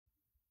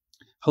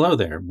Hello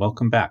there,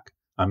 welcome back.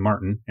 I'm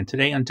Martin, and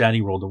today on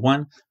Daddy Rolled a One,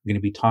 I'm going to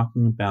be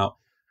talking about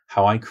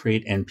how I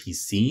create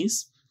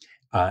NPCs,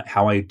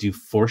 how I do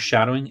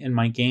foreshadowing in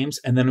my games,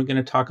 and then I'm going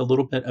to talk a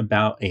little bit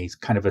about a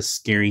kind of a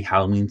scary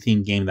Halloween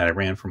themed game that I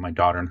ran for my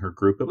daughter and her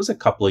group. It was a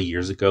couple of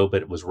years ago,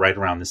 but it was right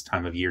around this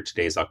time of year.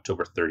 Today is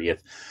October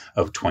 30th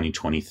of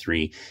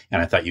 2023,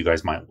 and I thought you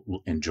guys might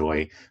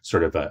enjoy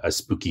sort of a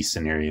spooky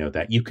scenario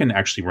that you can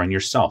actually run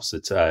yourself. So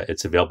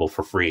it's available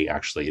for free,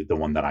 actually, the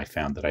one that I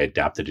found that I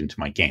adapted into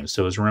my game.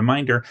 So as a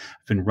reminder,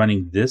 I've been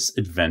running this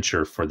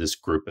adventure for this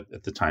group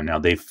at the time. Now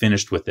they've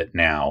finished with it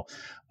now.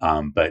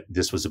 But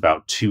this was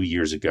about 2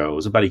 years ago. It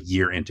was about a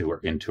year into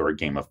our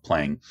game of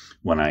playing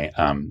when I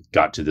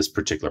got to this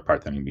particular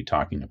part that I'm going to be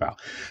talking about.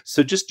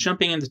 So just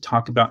jumping in to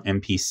talk about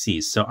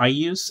NPCs. So I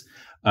use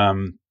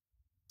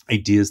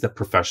ideas that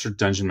Professor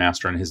Dungeon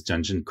Master on his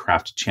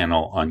DUNGEONCRAFT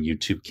channel on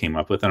YouTube came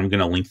up with. And I'm going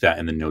to link that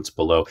in the notes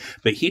below.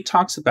 But he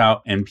talks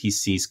about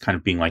NPCs kind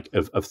of being like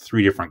of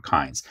three different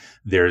kinds.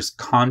 There's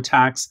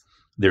contacts,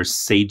 there's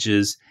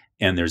sages,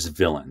 and there's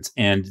villains.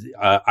 And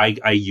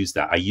I use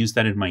that. I use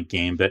that in my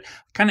game, but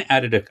kind of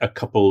added a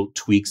couple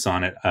tweaks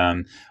on it.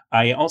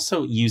 I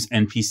also use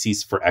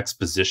NPCs for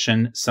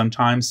exposition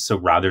sometimes. So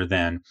rather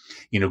than,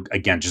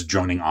 again, just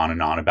droning on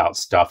and on about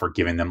stuff or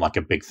giving them like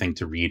a big thing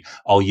to read,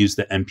 I'll use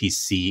the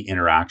NPC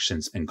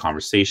interactions and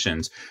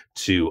conversations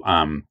to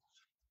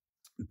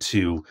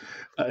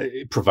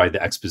provide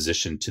the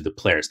exposition to the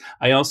players.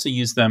 I also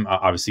use them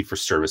obviously for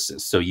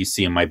services. So you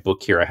see in my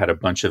book here, I had a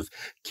bunch of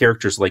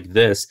characters like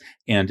this,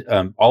 and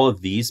all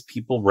of these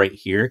people right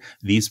here,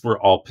 these were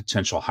all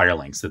potential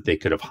hirelings that they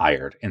could have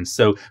hired. And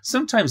so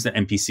sometimes the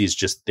NPC is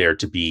just there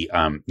to be,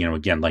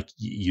 again, like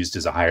used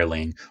as a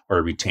hireling or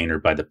a retainer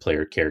by the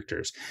player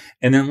characters.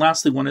 And then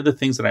lastly, one of the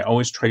things that I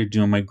always try to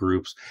do in my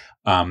groups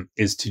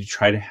is to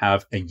try to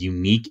have a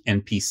unique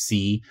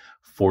NPC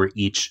for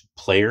each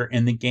player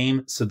in the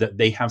game so that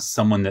they have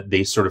someone that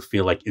they sort of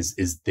feel like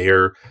is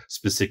their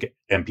specific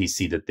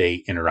NPC that they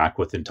interact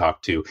with and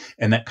talk to.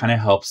 And that kind of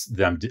helps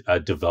them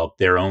develop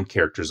their own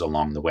characters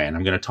along the way. And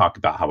I'm going to talk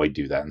about how I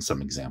do that in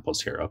some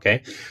examples here.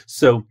 Okay.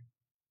 So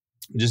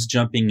just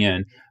jumping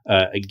in,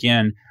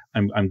 again,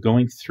 I'm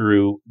going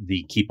through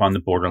the Keep on the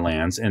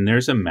Borderlands, and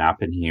there's a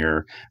map in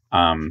here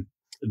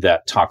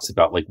that talks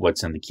about like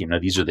what's in the keep. Now,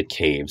 these are the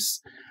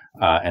caves.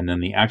 And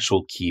then the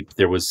actual keep,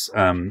 there was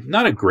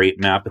not a great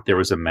map, but there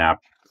was a map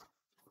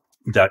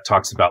that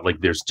talks about like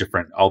there's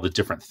all the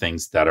different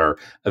things that are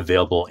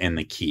available in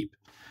the keep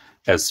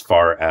as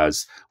far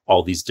as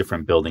all these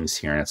different buildings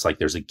here. And it's like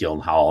there's a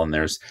guild hall and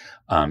there's,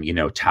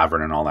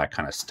 tavern and all that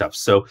kind of stuff.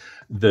 So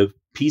the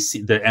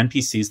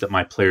NPCs that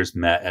my players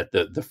met at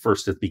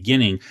the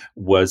beginning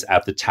was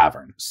at the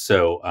tavern.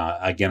 So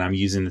again, I'm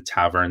using the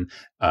tavern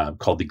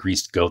called the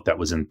Greased Goat that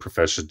was in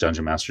Professor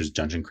Dungeon Master's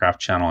DUNGEONCRAFT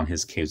channel on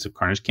his Caves of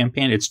Carnage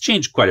campaign. It's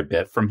changed quite a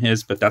bit from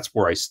his, but that's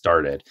where I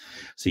started.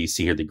 So you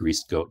see here the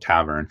Greased Goat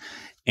Tavern.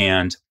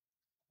 And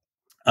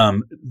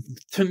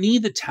to me,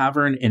 the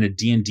tavern in a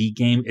D&D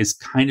game is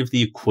kind of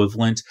the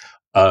equivalent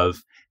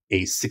of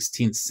a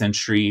 16th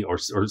century or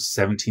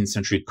 17th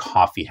century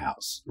coffee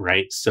house,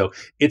 right? So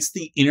it's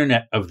the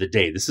internet of the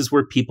day. This is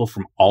where people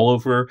from all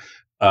over,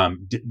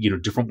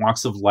 different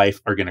walks of life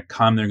are going to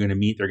come. They're going to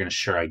meet. They're going to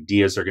share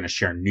ideas. They're going to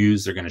share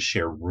news. They're going to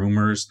share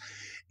rumors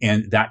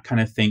and that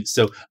kind of thing.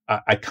 So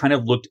I kind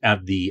of looked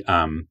at the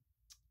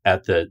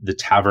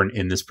tavern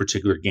in this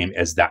particular game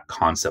as that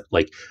concept.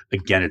 Like,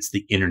 again, it's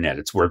the internet.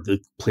 It's where the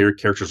player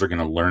characters are going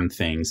to learn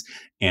things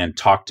and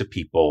talk to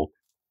people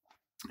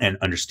and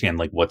understand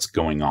like what's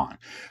going on.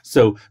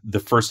 So the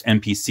first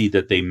NPC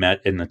that they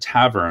met in the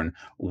tavern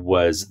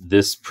was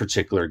this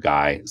particular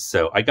guy.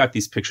 So I got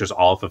these pictures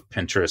all off of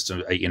Pinterest.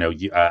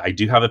 I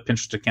do have a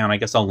Pinterest account. I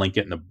guess I'll link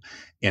it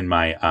in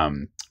my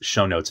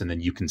show notes, and then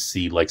you can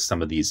see like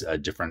some of these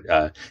different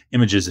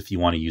images if you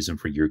want to use them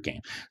for your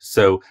game.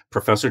 So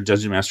Professor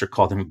Dungeon Master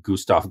called him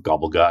Gustav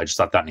Gobblegut. I just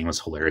thought that name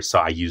was hilarious, so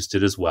I used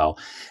it as well.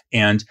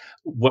 And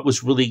what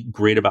was really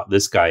great about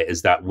this guy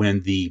is that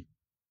when the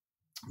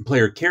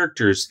player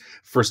characters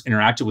first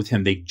interacted with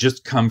him, they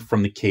just come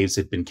from the caves.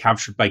 They've been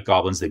captured by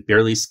goblins. They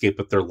barely escape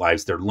with their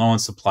lives. They're low on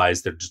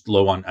supplies. They're just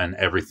low on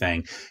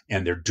everything.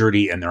 And they're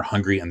dirty and they're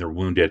hungry and they're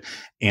wounded.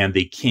 And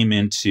they came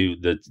into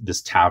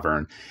this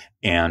tavern,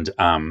 and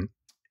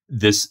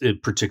this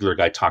particular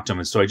guy talked to him.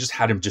 And so I just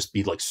had him just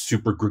be like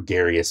super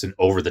gregarious and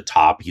over the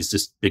top. He's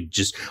this big,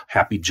 just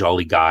happy,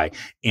 jolly guy.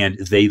 And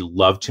they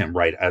loved him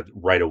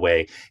right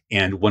away.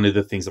 And one of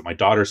the things that my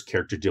daughter's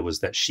character did was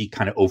that she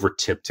kind of over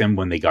tipped him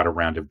when they got a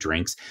round of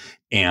drinks.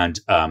 And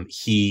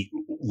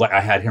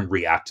I had him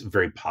react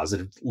very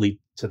positively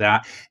to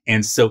that.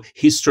 And so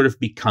he's sort of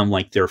become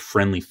like their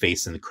friendly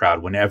face in the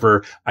crowd.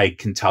 Whenever I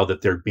can tell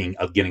that they're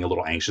getting a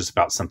little anxious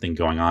about something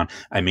going on,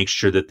 I make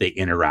sure that they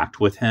interact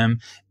with him,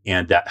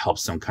 and that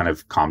helps them kind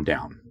of calm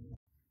down.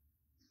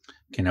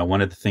 Okay, now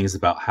one of the things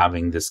about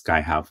having this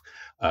guy have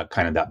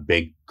kind of that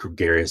big,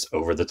 gregarious,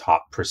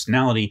 over-the-top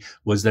personality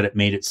was that it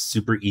made it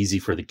super easy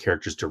for the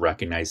characters to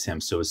recognize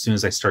him. So as soon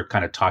as I start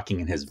kind of talking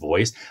in his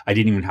voice, I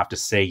didn't even have to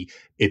say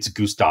it's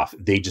Gustav.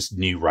 They just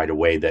knew right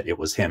away that it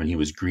was him, and he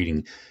was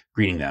greeting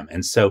them.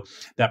 And so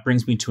that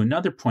brings me to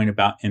another point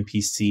about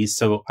NPCs.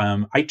 So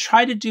I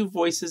try to do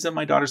voices in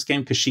my daughter's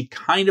game because she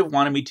kind of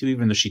wanted me to,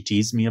 even though she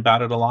teased me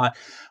about it a lot.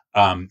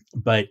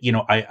 But you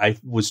know, I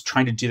was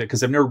trying to do that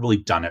because I've never really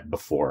done it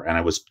before. And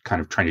I was kind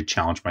of trying to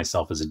challenge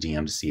myself as a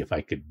DM to see if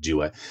I could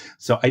do it.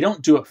 So I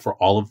don't do it for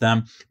all of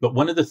them. But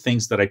one of the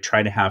things that I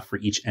try to have for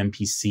each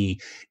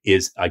NPC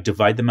is I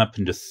divide them up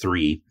into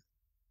 3.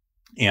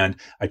 And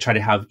I try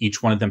to have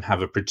each one of them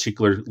have a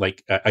particular,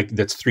 like,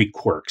 that's 3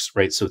 quirks,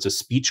 right? So it's a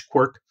speech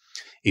quirk,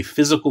 a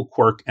physical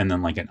quirk, and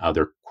then like an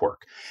other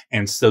quirk.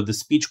 And so the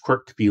speech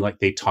quirk could be like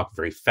they talk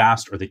very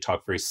fast, or they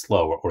talk very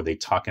slow, or they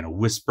talk in a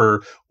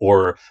whisper,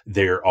 or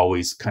they're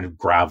always kind of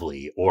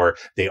gravelly, or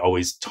they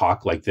always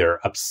talk like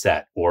they're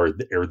upset, or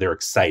they're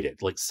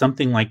excited, like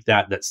something like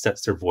that, that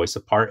sets their voice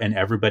apart. And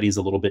everybody's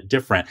a little bit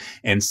different.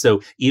 And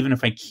so even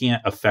if I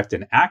can't affect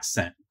an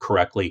accent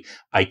correctly,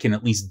 I can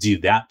at least do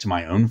that to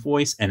my own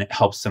voice, and it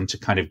helps them to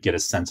kind of get a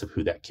sense of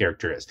who that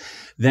character is.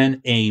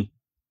 Then a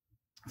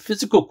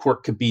physical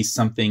quirk could be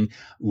something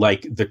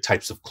like the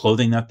types of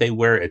clothing that they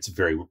wear. It's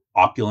very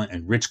opulent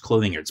and rich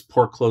clothing. It's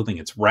poor clothing.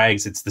 It's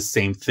rags. It's the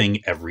same thing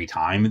every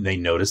time. They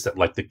notice that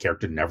like the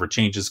character never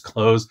changes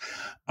clothes,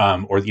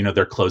 or, you know,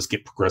 their clothes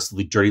get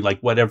progressively dirty, like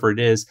whatever it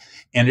is.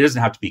 And it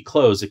doesn't have to be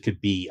clothes. It could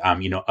be,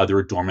 you know, other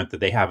adornment that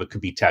they have. It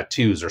could be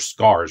tattoos or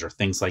scars or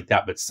things like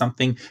that, but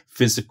something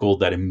physical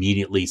that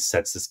immediately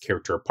sets this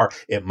character apart.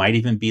 It might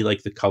even be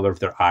like the color of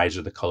their eyes,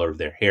 or the color of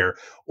their hair,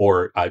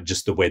 or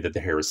just the way that the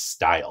hair is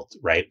styled,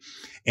 right?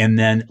 And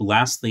then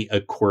lastly,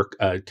 a quirk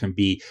can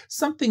be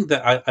something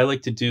that I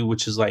like to do,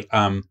 which is like,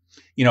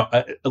 you know,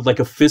 like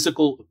a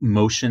physical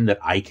motion that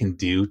I can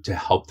do to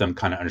help them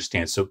kind of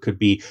understand. So it could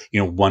be, you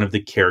know, one of the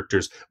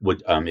characters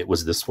would, it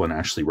was this one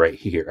actually right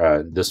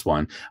here, this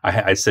one,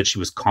 I said she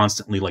was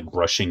constantly like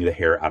brushing the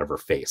hair out of her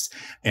face.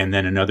 And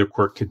then another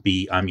quirk could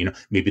be, you know,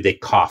 maybe they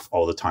cough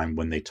all the time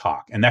when they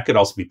talk. And that could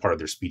also be part of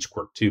their speech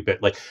quirk too.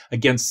 But like,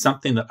 again,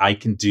 something that I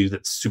can do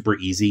that's super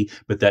easy,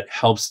 but that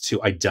helps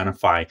to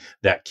identify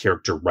that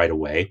character right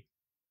away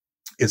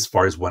as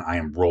far as when I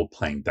am role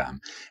playing them.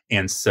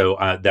 And so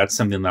that's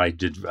something that I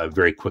did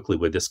very quickly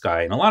with this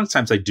guy. And a lot of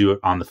times I do it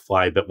on the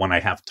fly, but when I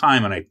have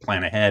time and I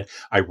plan ahead,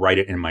 I write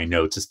it in my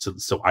notes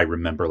so I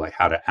remember like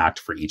how to act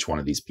for each one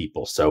of these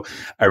people. So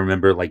I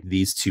remember like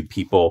these 2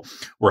 people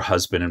were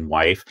husband and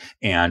wife,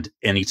 and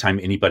anytime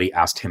anybody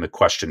asked him a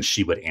question,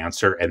 she would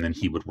answer, and then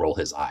he would roll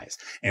his eyes.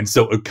 And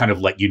so it kind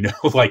of let you know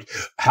like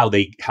how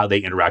they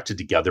interacted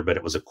together, but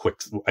it was a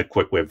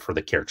quick way for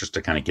the characters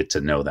to kind of get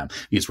to know them.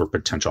 These were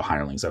potential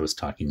hirelings. I was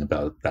talking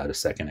about that a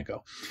second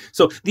ago.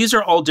 So these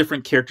are all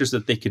different characters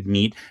that they could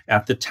meet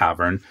at the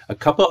tavern. A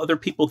couple other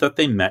people that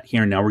they met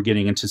here. Now we're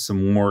getting into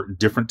some more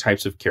different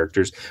types of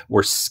characters.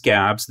 Were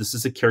Scabs. This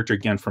is a character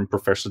again from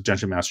Professional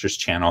Dungeon Master's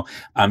channel.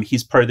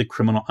 He's part of the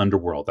criminal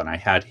underworld, and I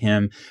had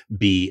him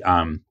be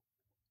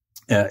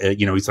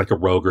you know, he's like a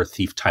rogue or a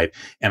thief type,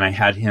 and I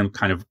had him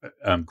kind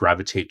of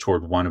gravitate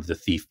toward one of the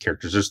thief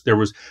characters.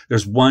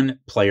 There's one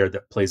player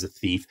that plays a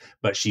thief,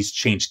 but she's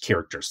changed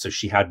characters. So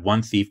she had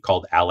one thief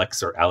called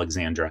Alex or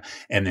Alexandra,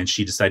 and then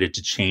she decided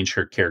to change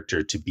her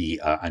character to be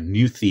a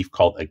new thief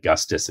called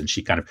Augustus, and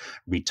she kind of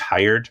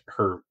retired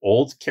her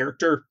old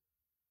character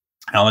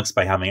Alex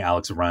by having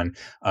Alex run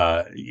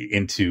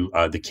into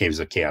the caves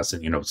of chaos,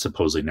 and, you know,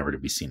 supposedly never to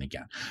be seen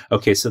again.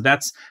 Okay, so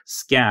that's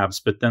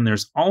Scabs, but then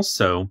there's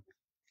also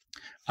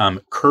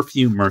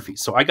Curfew Murphy.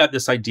 So I got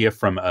this idea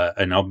from,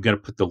 and I'm going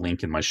to put the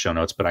link in my show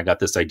notes, but I got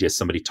this idea.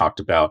 Somebody talked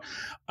about,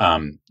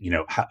 you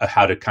know,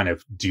 how to kind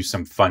of do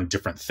some fun,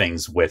 different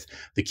things with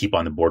the Keep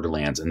on the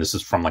Borderlands. And this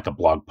is from like a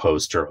blog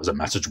post, or it was a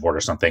message board or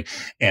something.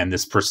 And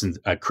this person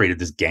created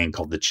this gang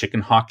called the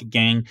Chicken Hawk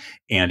Gang.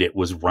 And it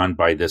was run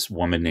by this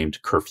woman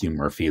named Curfew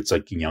Murphy. It's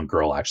like a young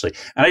girl, actually.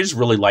 And I just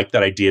really liked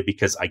that idea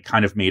because I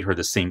kind of made her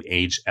the same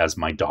age as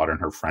my daughter and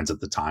her friends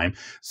at the time.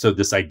 So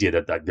this idea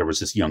that there was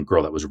this young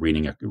girl that was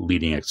leading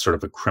a sort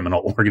of a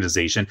criminal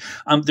organization.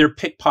 They're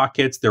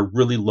pickpockets. They're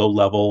really low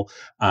level.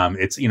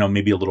 It's, you know,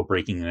 maybe a little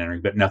breaking and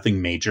entering, but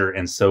nothing major.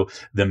 And so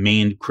the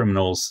main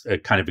criminals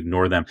kind of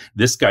ignore them.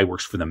 This guy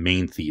works for the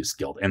main Thieves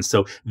Guild. And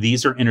so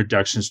these are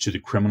introductions to the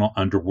criminal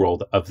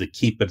underworld of the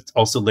Keep, but it's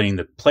also letting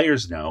the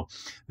players know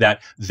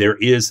that there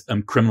is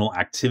criminal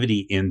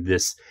activity in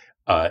this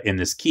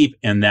Keep,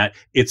 and that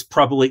it's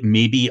probably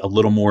maybe a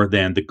little more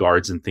than the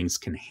guards and things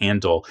can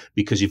handle,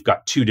 because you've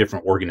got 2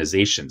 different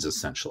organizations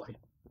essentially.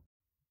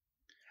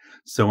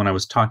 So when I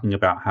was talking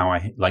about how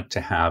I like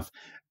to have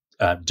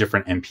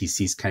different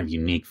NPCs kind of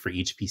unique for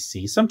each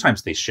PC,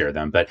 sometimes they share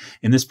them, but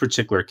in this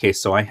particular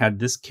case, so I had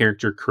this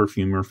character,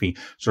 Curfew Murphy,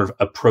 sort of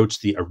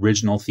approach the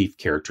original thief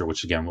character,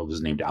 which again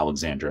was named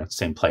Alexandra,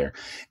 same player.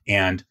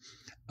 And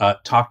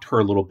talked to her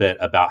a little bit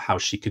about how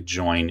she could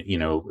join,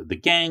 the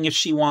gang if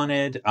she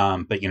wanted,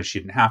 but, she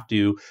didn't have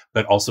to,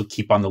 but also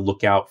keep on the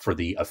lookout for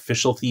the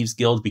official Thieves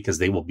Guild, because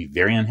they will be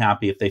very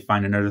unhappy if they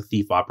find another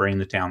thief operating in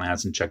the town that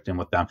hasn't checked in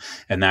with them,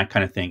 and that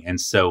kind of thing. And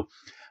so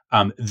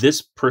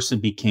this person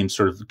became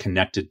sort of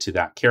connected to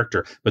that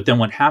character. But then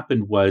what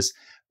happened was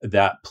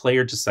that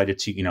player decided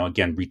to,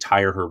 again,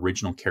 retire her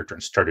original character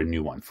and start a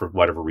new one. For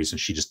whatever reason,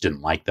 she just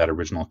didn't like that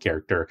original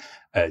character.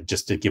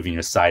 Just to give you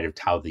a side of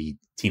how the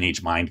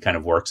teenage mind kind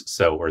of works.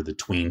 Or the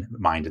tween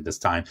mind at this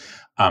time.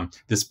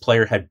 This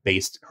player had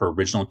based her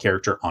original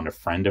character on a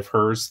friend of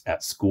hers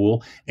at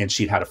school, and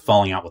she'd had a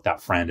falling out with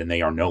that friend, and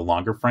they are no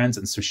longer friends.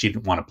 And so she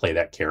didn't want to play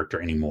that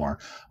character anymore,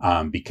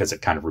 because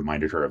it kind of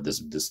reminded her of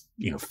this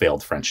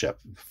failed friendship,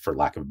 for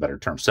lack of a better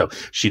term. So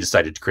she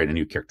decided to create a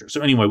new character.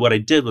 So anyway, what I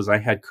did was I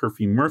had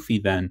Curfew Murphy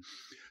then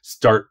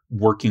start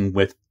working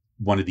with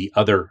one of the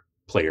other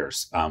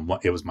players.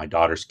 It was my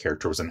daughter's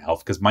character, was an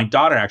elf, because my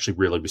daughter actually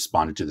really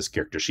responded to this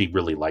character. She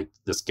really liked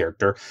this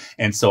character.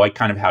 And so I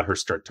kind of had her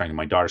start talking to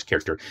my daughter's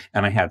character.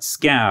 And I had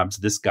Scabs,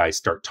 this guy,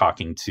 start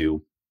talking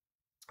to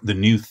the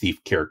new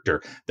thief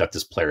character that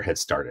this player had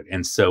started.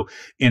 And so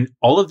in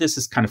all of this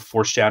is kind of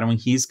foreshadowing.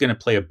 He's going to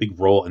play a big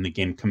role in the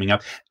game coming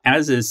up,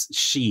 as is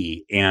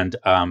she. And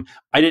I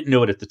didn't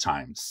know it at the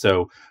time.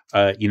 So,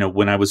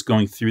 when I was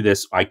going through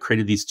this, I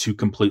created these two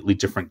completely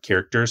different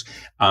characters.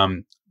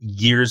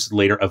 Years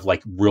later of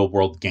like real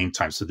world game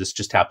time. So this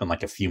just happened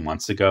like a few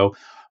months ago.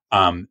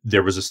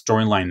 There was a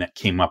storyline that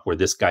came up where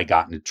this guy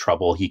got into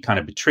trouble. He kind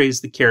of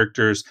betrays the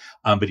characters,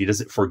 but he does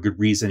it for a good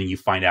reason. And you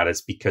find out it's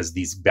because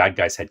these bad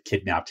guys had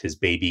kidnapped his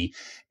baby.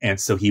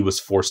 And so he was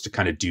forced to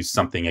kind of do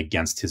something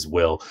against his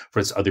will for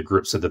this other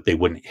group so that they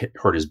wouldn't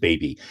hurt his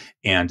baby.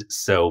 And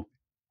so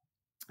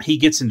he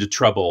gets into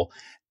trouble,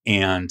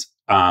 and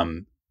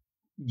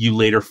you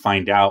later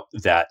find out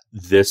that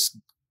this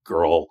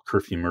girl,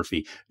 Curfew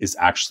Murphy, is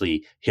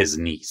actually his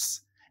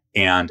niece.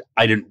 And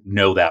I didn't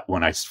know that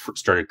when I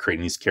started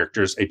creating these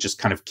characters. It just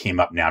kind of came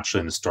up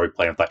naturally in the story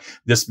play. I thought,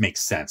 this makes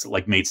sense.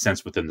 It made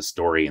sense within the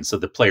story. And so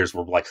the players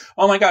were like,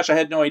 oh my gosh, I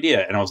had no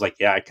idea. And I was like,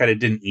 yeah, I kind of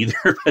didn't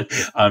either. But,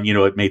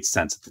 it made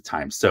sense at the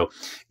time. So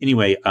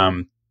anyway,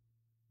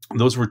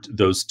 those were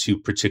those two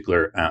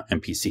particular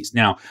NPCs.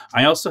 Now,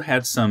 I also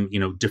had some,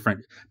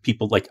 different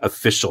people, like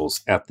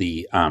officials at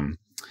the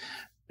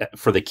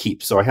for the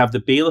keep. So I have the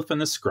bailiff and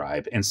the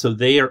scribe. And so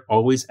they are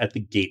always at the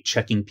gate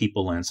checking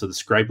people in. So the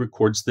scribe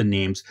records the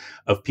names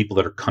of people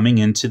that are coming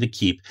into the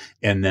keep,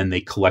 and then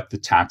they collect the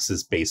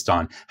taxes based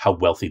on how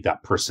wealthy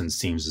that person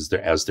seems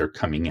as they're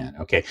coming in.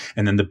 Okay.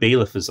 And then the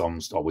bailiff is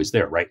almost always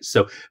there, right?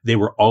 So they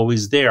were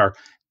always there.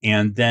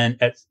 And then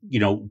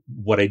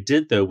what I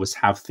did though was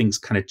have things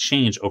kind of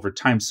change over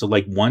time. So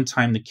like one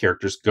time the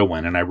characters go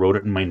in, and I wrote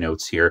it in my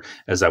notes here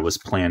as I was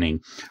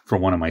planning for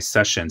one of my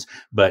sessions,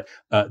 but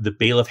the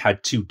bailiff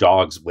had two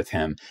dogs with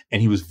him,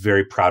 and he was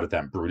very proud of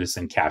them, Brutus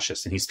and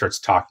Cassius. And he starts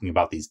talking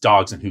about these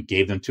dogs and who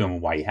gave them to him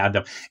and why he had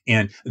them.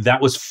 And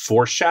that was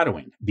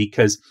foreshadowing,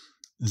 because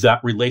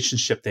that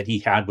relationship that he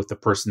had with the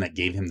person that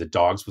gave him the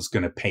dogs was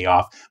going to pay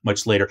off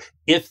much later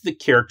if the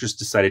characters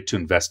decided to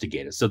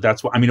investigate it. So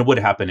that's what, it would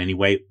happen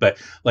anyway,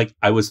 but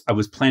I was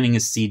planting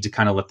a seed to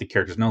kind of let the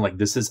characters know,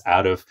 this is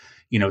out of,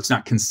 it's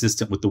not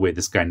consistent with the way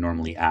this guy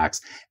normally acts.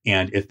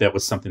 And if that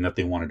was something that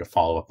they wanted to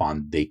follow up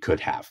on, they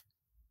could have.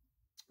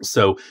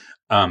 So,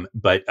 and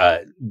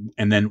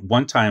then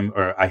one time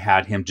I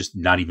had him just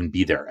not even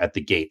be there at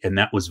the gate. And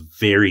that was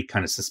very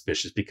kind of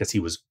suspicious, because he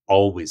was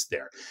always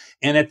there.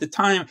 And at the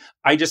time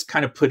I just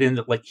kind of put in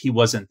that he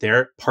wasn't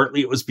there.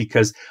 Partly it was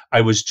because I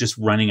was just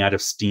running out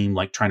of steam,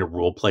 trying to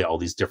role play all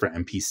these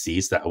different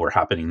NPCs that were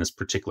happening in this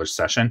particular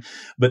session.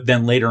 But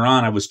then later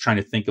on, I was trying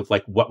to think of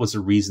what was the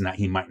reason that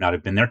he might not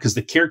have been there? Because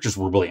the characters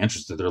were really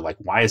interested. They're like,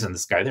 why isn't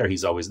this guy there?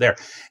 He's always there.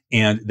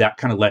 And that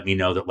kind of let me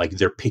know that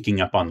they're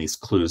picking up on these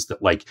clues that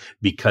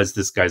because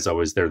this guy's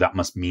always there, that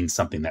must mean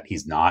something that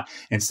he's not.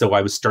 And so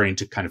I was starting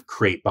to kind of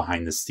create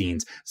behind the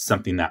scenes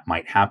something that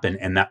might happen.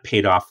 And that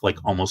paid off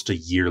almost a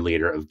year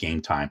later of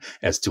game time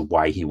as to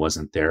why he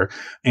wasn't there.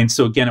 And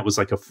so again, it was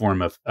a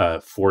form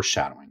of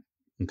foreshadowing.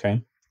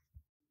 Okay.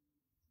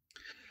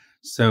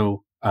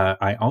 So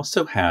I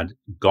also had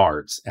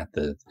guards at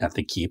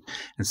the keep.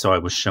 And so I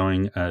was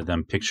showing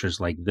them pictures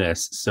like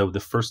this. So the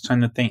first time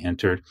that they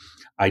entered,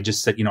 I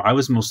just said, I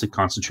was mostly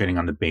concentrating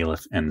on the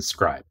bailiff and the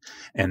scribe.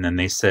 And then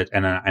they said,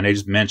 and I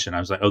just mentioned, I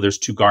was like, oh, there's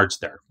two guards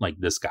there, like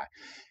this guy.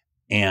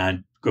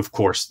 And of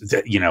course,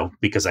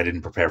 because I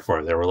didn't prepare for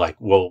it, they were like,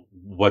 well,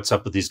 what's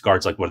up with these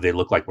guards? What do they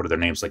look like? What are their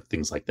names?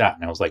 Things like that.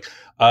 And I was like,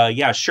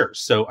 yeah, sure.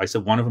 So I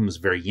said, one of them is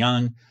very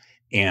young,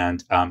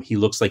 and he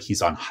looks like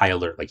he's on high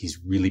alert, he's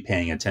really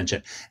paying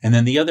attention. And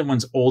then the other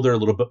one's older, a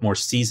little bit more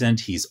seasoned.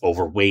 He's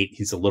overweight.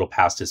 He's a little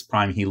past his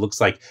prime. He looks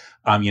like,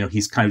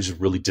 he's kind of just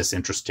really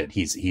disinterested.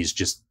 He's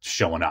just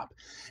showing up.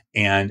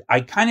 And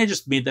I kind of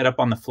just made that up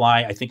on the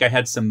fly. I think I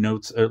had some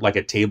notes, like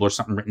a table or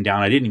something written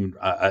down. I didn't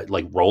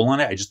even roll on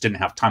it. I just didn't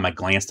have time. I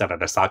glanced at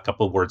it. I saw a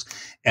couple of words,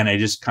 and I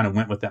just kind of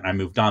went with it, and I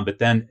moved on. But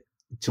then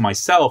to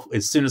myself,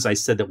 as soon as I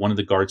said that one of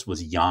the guards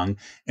was young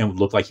and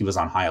looked like he was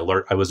on high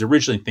alert, I was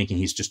originally thinking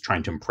he's just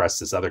trying to impress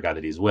this other guy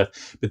that he's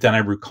with. But then I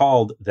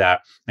recalled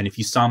that, and if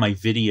you saw my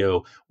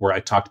video where I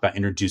talked about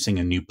introducing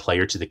a new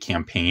player to the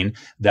campaign,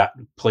 that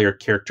player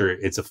character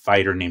is a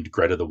fighter named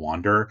Greta the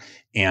Wanderer.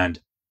 And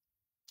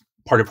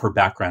part of her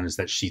background is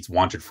that she's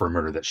wanted for a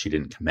murder that she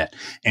didn't commit.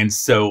 And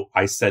so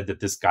I said that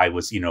this guy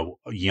was,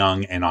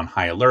 young and on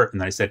high alert. And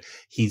then I said,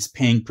 he's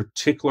paying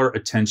particular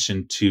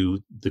attention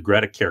to the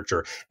Greta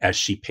character as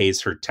she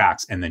pays her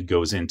tax and then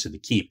goes into the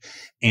keep.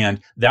 And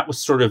that was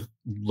sort of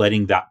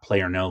letting that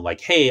player know,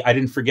 like, hey, I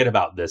didn't forget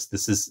about this.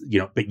 This is,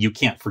 but you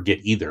can't forget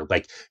either.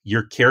 Like,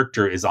 your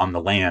character is on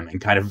the lam and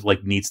kind of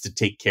like needs to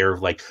take care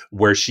of like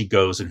where she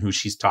goes and who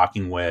she's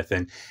talking with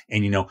and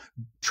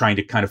trying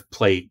to kind of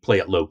play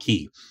it low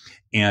key.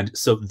 And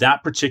so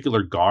that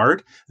particular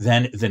guard,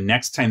 then the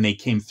next time they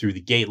came through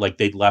the gate, like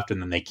they'd left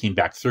and then they came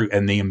back through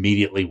and they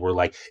immediately were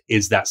like,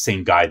 is that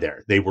same guy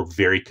there? They were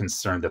very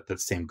concerned that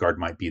that same guard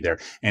might be there.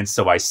 And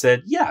so I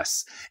said,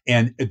 yes.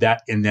 And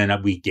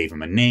then we gave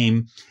him a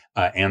name,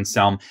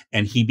 Anselm,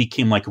 and he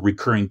became like a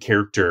recurring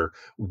character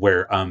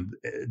where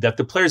that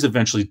the players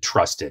eventually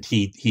trusted.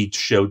 He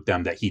showed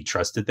them that he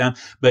trusted them.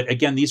 But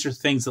again, these are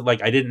things that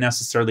like I didn't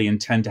necessarily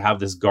intend to have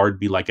this guard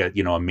be like a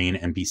main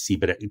NPC,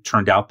 but it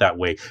turned out that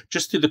way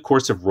just through the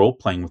course of role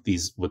playing with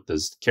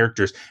these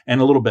characters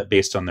and a little bit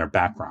based on their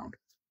background.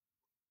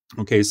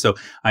 Okay, so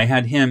I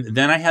had him.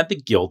 Then I had the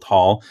guild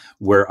hall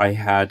where I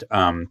had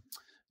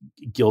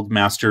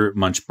Guildmaster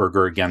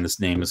Munchburger. Again, this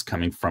name is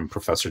coming from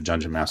Professor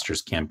Dungeon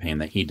Master's campaign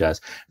that he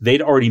does.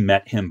 They'd already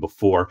met him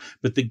before,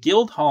 but the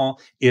guild hall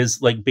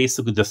is like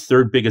basically the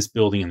third biggest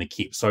building in the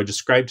keep. So I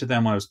described to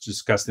them when I was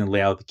discussing the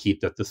layout of the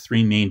keep that the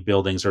three main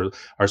buildings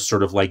are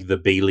sort of like the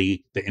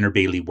bailey, the inner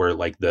bailey where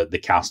like the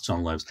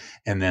Caststone lives,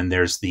 and then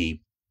there's the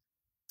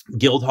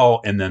guild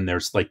hall, and then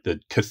there's like the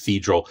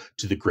cathedral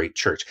to the great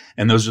church,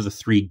 and those are the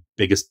three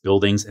biggest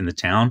buildings in the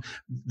town.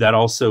 That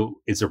also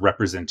is a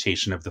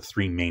representation of the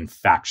three main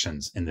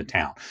factions in the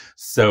town.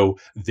 So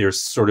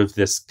there's sort of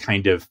this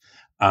kind of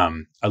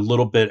a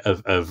little bit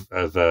of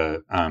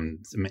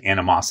some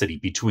animosity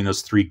between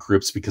those three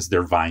groups because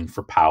they're vying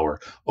for power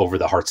over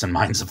the hearts and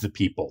minds of the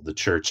people, the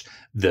church,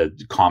 the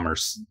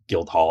commerce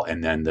guild hall,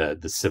 and then the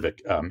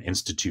civic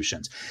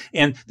institutions.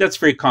 And that's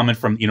very common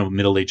from,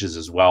 Middle Ages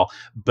as well.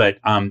 But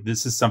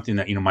this is something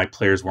that, my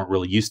players weren't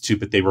really used to,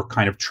 but they were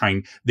kind of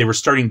they were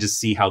starting to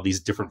see how these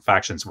different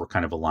factions were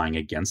kind of aligning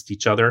against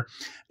each other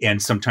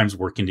and sometimes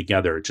working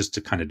together, just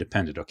to kind of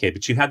depended. Okay.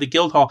 But you had the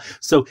guild hall.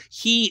 So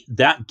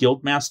that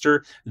guild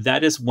master,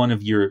 that is one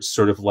of your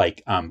sort of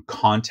like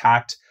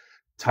contact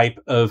type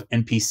of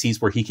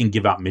NPCs where he can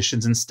give out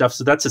missions and stuff.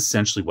 So that's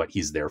essentially what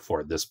he's there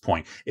for at this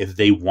point. If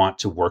they want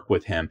to work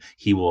with him,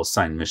 he will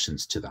assign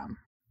missions to them.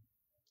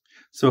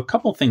 So a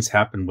couple of things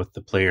happened with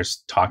the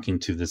players talking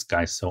to this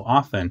guy so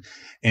often.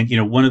 And,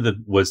 one of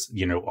the was,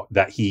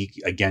 that he,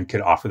 again,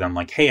 could offer them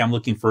like, hey, I'm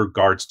looking for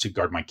guards to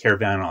guard my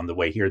caravan on the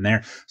way here and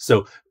there.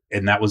 So,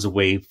 and that was a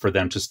way for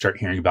them to start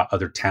hearing about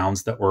other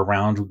towns that were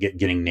around,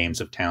 getting names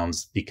of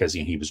towns because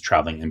he was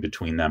traveling in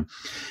between them.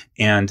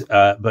 And,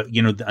 but,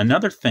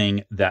 another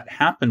thing that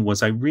happened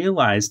was I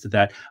realized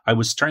that I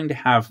was starting to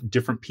have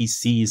different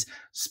PCs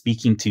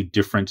speaking to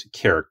different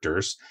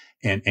characters.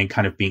 And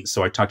kind of being,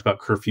 so I talked about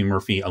Curfew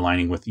Murphy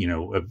aligning with,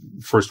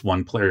 first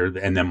one player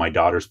and then my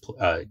daughter's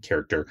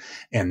character.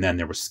 And then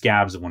there was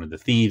Scabs, one of the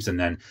thieves. And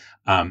then,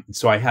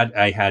 so I had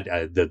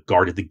the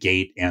guard at the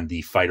gate and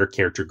the fighter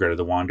character, Greta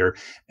the Wanderer.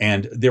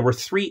 And there were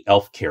three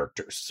elf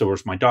characters. So there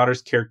was my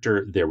daughter's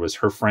character. There was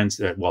her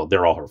friends. Well,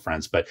 they're all her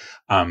friends, but,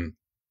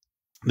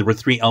 there were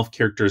three elf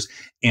characters.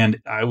 And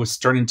I was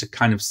starting to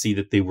kind of see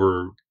that they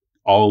were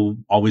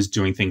always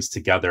doing things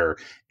together.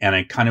 And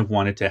I kind of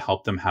wanted to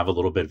help them have a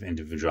little bit of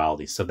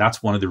individuality. So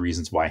that's one of the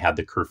reasons why I had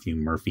the Curfew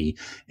Murphy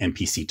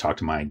NPC talk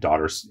to my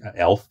daughter's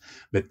elf.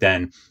 But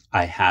then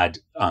I had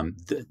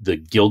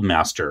the guild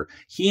master.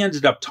 He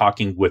ended up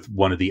talking with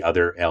one of the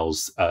other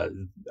elves,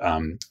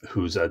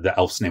 whose the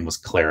elf's name was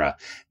Clara.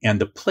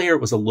 And the player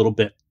was a little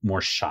bit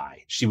more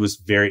shy. She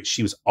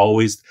was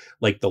always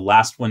like the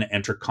last one to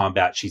enter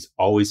combat. She's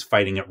always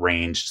fighting at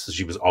range. So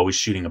she was always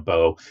shooting a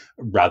bow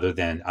rather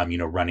than,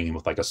 running in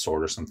with like a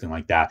sword or something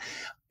like that.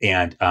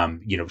 And,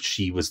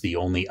 she was the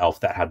only elf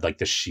that had like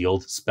the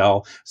shield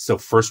spell. So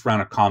first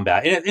round of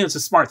combat, and it was a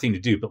smart thing to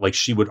do, but like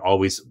she would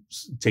always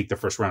take the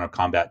first round of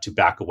combat to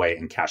back away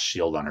and cast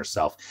shield on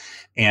herself.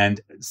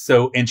 And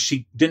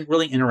she didn't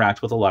really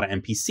interact with a lot of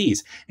NPCs.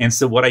 And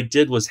so what I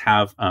did was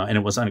have, and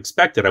it was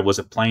unexpected, I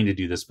wasn't planning to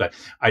do this, but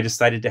I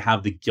decided to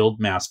have the guild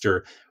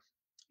master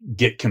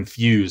get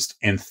confused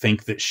and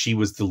think that she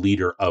was the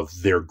leader of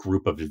their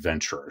group of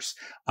adventurers.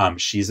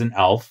 She's an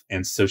elf,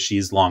 and so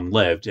she's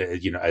long-lived,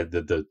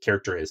 the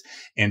character is.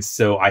 And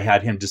so I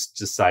had him just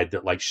decide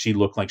that like she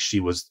looked like she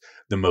was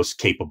the most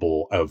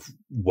capable of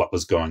what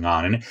was going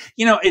on. And,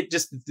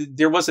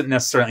 there wasn't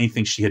necessarily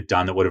anything she had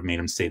done that would have made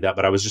him say that,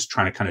 but I was just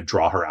trying to kind of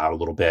draw her out a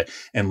little bit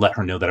and let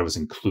her know that I was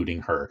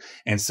including her.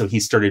 And so he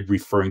started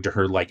referring to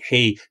her like,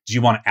 hey, do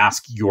you want to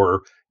ask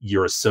your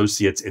your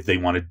associates if they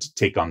wanted to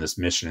take on this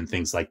mission and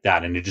things like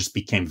that. And it just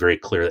became very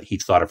clear that he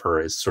thought of her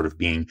as sort of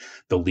being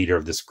the leader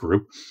of this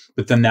group.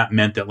 But then that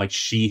meant that like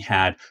she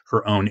had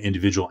her own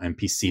individual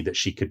NPC that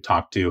she could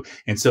talk to.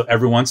 And so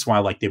every once in a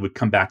while, like they would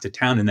come back to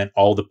town and then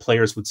all the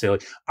players would say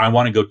like, I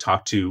want to go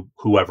talk to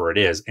whoever it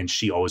is. And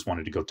she always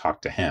wanted to go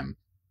talk to him,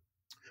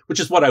 which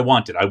is what I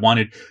wanted. I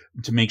wanted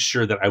to make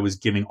sure that I was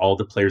giving all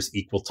the players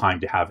equal time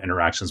to have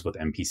interactions with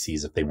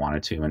NPCs if they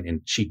wanted to.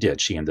 And she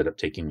did. She ended up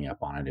taking me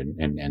up on it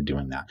and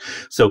doing that.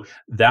 So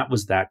that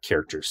was that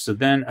character. So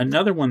then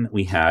another one that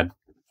we had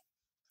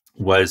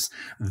was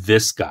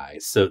this guy.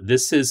 So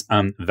this is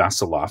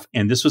Vasilov,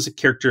 and this was a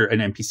character, an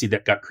NPC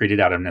that got created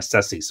out of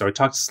necessity. So I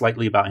talked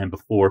slightly about him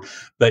before,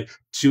 but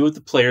two of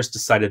the players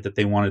decided that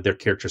they wanted their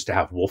characters to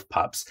have wolf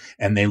pups,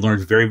 and they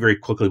learned very, very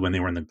quickly when they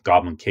were in the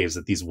goblin caves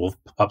that these wolf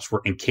pups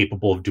were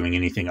incapable of doing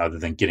anything other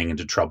than getting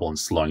into trouble and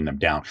slowing them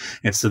down.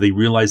 And so they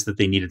realized that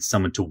they needed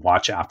someone to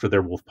watch after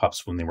their wolf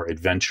pups when they were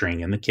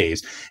adventuring in the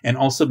caves, and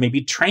also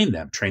maybe train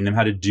them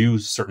how to do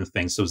certain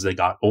things. So as they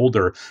got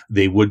older,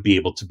 they would be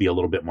able to be a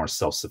little bit more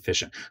self-sufficient.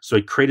 So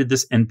I created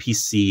this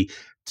NPC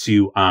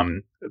to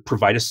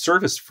provide a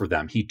service for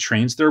them. He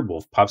trains their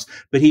wolf pups,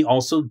 but he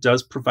also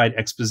does provide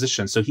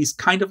exposition. So he's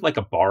kind of like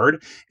a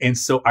bard. And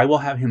so I will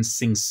have him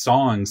sing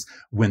songs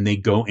when they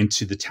go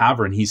into the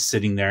tavern. He's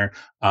sitting there.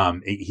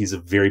 He's a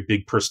very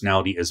big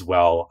personality as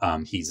well.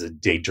 He's a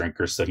day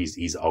drinker, so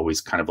he's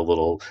always kind of a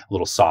little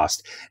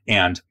sauced.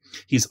 And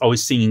he's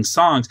always singing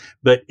songs.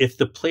 But if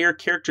the player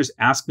characters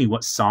ask me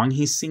what song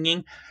he's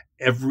singing,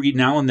 every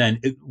now and then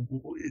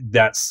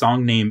that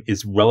song name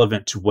is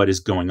relevant to what is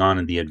going on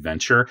in the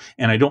adventure.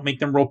 And I don't make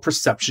them roll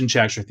perception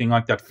checks or anything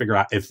like that to figure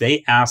out. If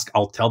they ask,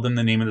 I'll tell them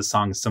the name of the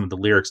song and some of the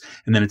lyrics.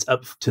 And then it's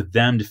up to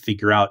them to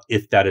figure out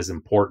if that is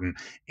important.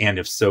 And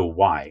if so,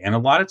 why? And a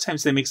lot of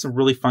times they make some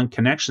really fun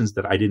connections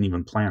that I didn't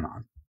even plan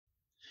on.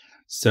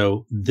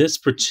 So this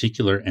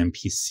particular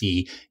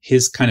NPC,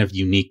 his kind of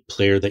unique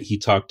player that he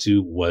talked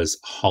to was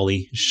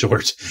Holly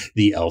Short,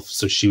 the elf.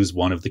 So she was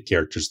one of the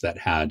characters that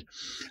had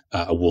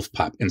a wolf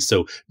pup. And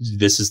so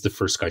this is the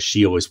first guy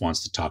she always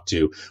wants to talk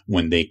to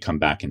when they come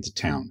back into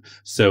town.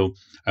 So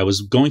I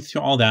was going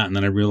through all that, and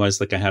then I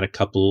realized like I had a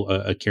couple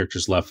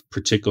characters left,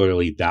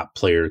 particularly that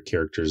player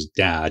character's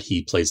dad.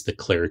 He plays the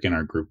cleric in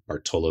our group,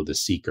 Bartolo the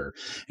Seeker.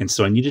 And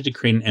so I needed to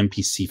create an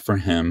NPC for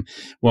him.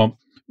 Well,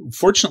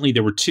 fortunately,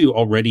 there were two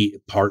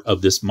already part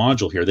of this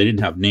module here. They didn't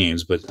have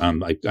names, but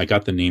I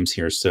got the names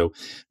here. So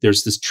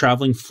there's this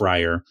traveling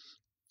friar.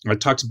 I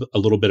talked a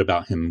little bit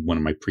about him in one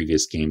of my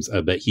previous games,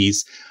 but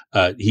he's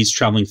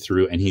traveling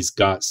through, and he's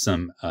got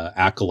some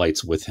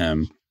acolytes with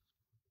him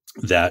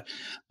that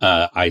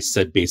I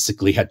said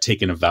basically had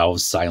taken a vow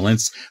of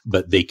silence,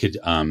 but they could,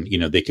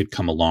 they could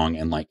come along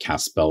and like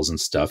cast spells and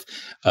stuff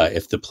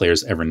if the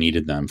players ever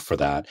needed them for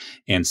that.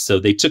 And so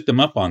they took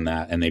them up on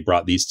that, and they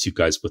brought these two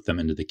guys with them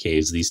into the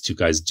caves. These two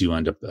guys do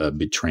end up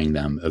betraying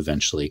them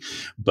eventually,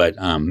 but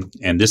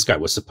and this guy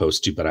was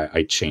supposed to, but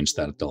I changed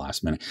that at the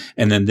last minute.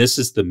 And then this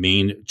is the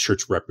main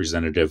church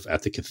representative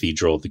at the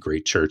cathedral of the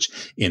great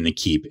church in the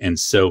keep. And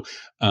so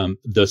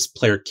this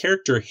player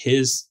character,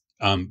 his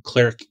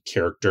cleric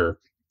character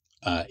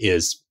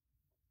is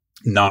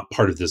not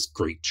part of this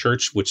great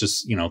church, which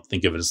is,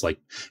 think of it as like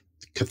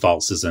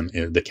Catholicism,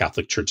 the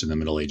Catholic Church in the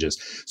Middle Ages.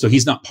 So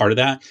he's not part of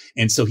that.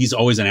 And so he's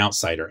always an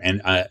outsider.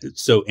 And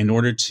so in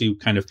order to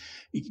kind of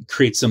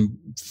create some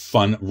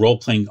fun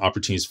role-playing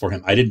opportunities for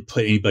him, I didn't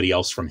put anybody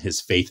else from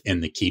his faith in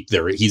the keep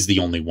there. He's the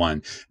only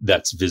one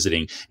that's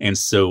visiting. And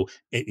so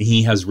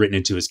he has written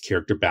into his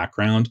character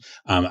background.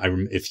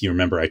 If you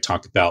remember, I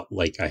talked about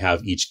like I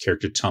have each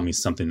character tell me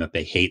something that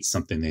they hate,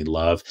 something they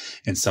love,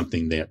 and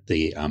something that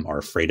they are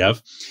afraid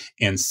of.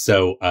 And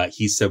so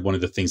he said one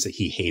of the things that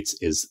he hates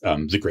is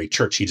the great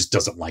church. He just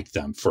doesn't like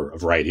them for a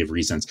variety of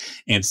reasons.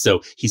 And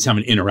so he's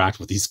having to interact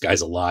with these guys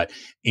a lot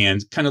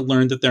and kind of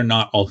learned that they're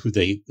not all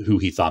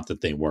who he thought that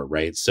they were,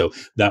 right? So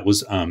that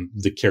was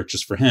the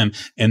characters for him.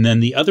 And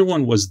then the other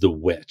one was the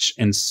witch.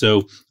 And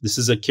so this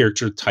is a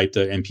character type,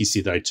 the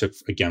NPC that I took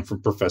again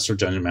from Professor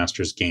Dungeon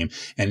Master's game.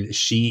 And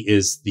she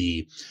is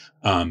the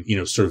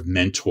sort of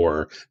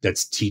mentor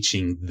that's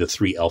teaching the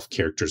three elf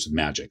characters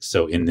magic.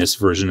 So in this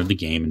version of the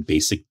game, in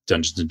basic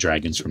Dungeons and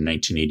Dragons from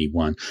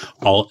 1981,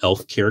 all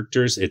elf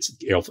characters, it's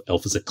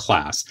elf is a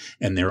class,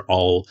 and they're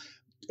all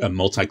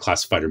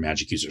multi-class fighter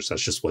magic users.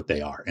 That's just what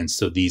they are. And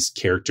so these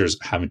characters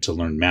having to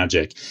learn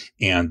magic,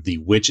 and the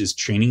witch is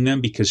training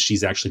them because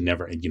she's actually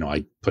never,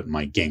 I put in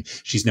my game,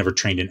 she's never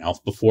trained an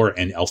elf before,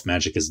 and elf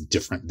magic is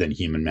different than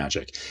human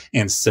magic.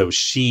 And so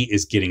she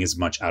is getting as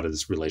much out of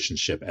this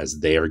relationship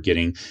as they are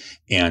getting.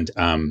 And,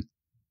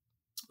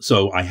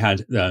 so I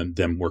had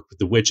them work with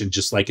the witch, and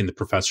just like in the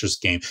professor's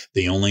game,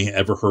 they only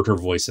ever heard her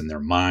voice in their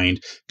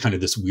mind, kind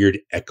of this weird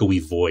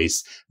echoey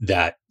voice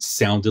that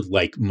sounded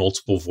like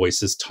multiple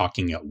voices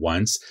talking at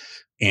once.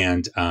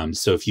 And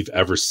so if you've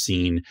ever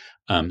seen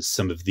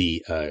some of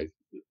the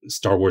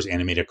Star Wars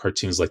animated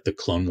cartoons, like the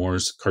Clone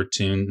Wars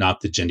cartoon,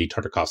 not the Genndy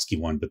Tartakovsky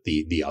one, but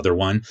the other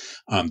one,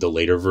 the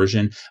later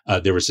version.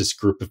 There was this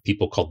group of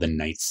people called the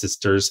Night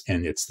Sisters,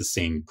 and it's the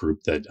same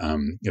group that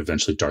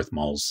eventually Darth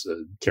Maul's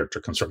character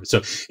comes from.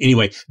 So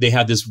anyway, they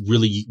had this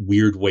really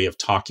weird way of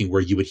talking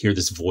where you would hear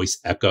this voice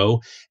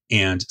echo.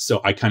 And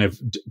so I kind of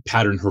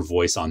patterned her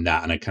voice on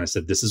that. And I kind of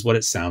said, this is what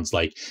it sounds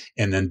like.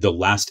 And then the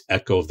last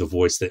echo of the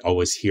voice they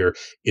always hear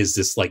is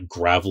this like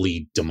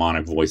gravelly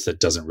demonic voice that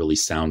doesn't really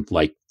sound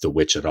like the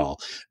witch at all.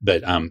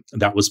 But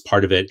that was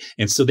part of it.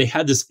 And so they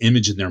had this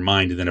image in their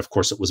mind. And then, of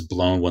course, it was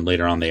blown when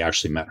later on they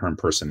actually met her in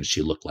person and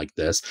she looked like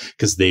this,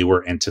 because they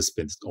were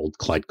anticipating old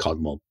Clyde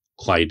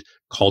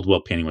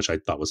Caldwell painting, which I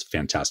thought was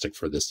fantastic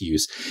for this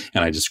use.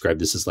 And I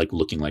described this as like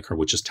looking like her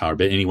witch's tower.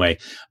 But anyway,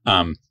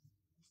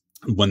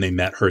 when they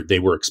met her, they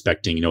were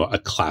expecting, you know, a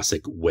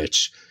classic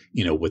witch,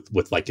 you know,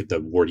 with like the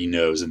warty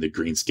nose and the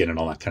green skin and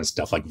all that kind of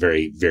stuff, like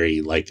very,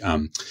 very like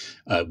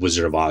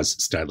Wizard of Oz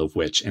style of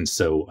witch. And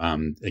so,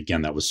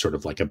 again, that was sort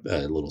of like a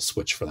little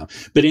switch for them.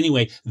 But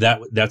anyway,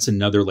 that's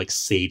another like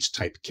sage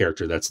type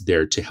character that's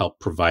there to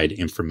help provide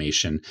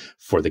information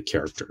for the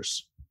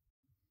characters.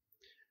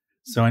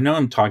 So I know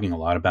I'm talking a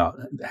lot about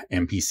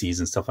NPCs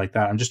and stuff like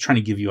that. I'm just trying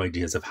to give you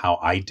ideas of how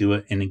I do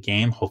it in a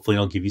game. Hopefully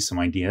I'll give you some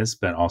ideas,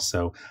 but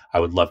also I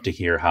would love to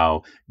hear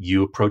how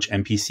you approach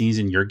NPCs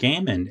in your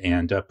game,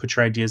 and put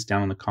your ideas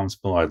down in the comments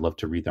below. I'd love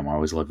to read them. I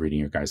always love reading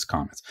your guys'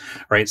 comments.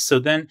 All right, so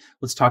then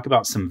let's talk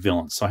about some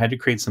villains. So I had to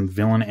create some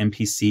villain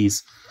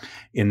NPCs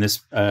in this,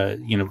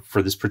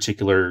 for this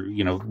particular,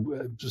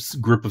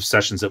 group of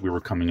sessions that we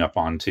were coming up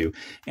onto.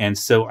 And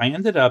so I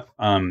ended up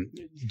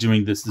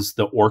doing this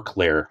the orc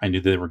lair. I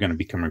knew that they were going to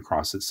be coming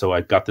across it. So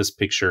I got this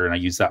picture and I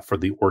used that for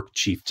the orc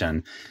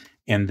chieftain.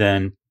 And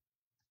then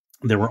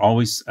there were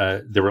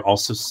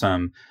also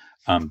some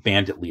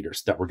bandit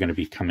leaders that were going to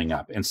be coming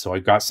up. And so I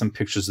got some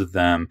pictures of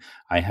them.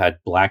 I had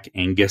Black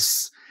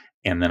Angus,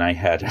 and then I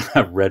had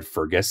Red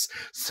Fergus.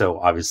 So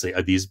obviously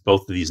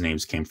both of these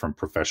names came from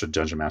Professional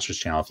Dungeon Master's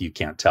channel. If you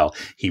can't tell,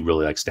 he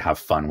really likes to have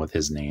fun with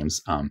his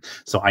names.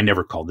 So I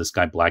never called this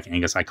guy Black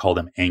Angus. I called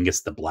him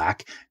Angus the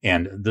Black.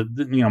 And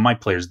my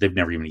players, they've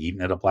never even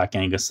eaten at a Black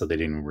Angus, so they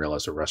didn't even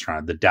realize what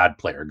restaurant. The dad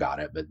player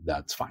got it, but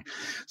that's fine.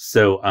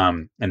 So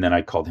and then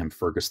I called him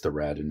Fergus the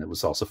Red, and it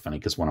was also funny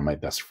because one of my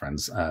best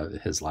friends,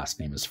 his last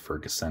name is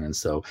Ferguson,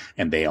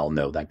 and they all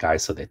know that guy,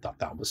 so they thought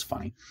that was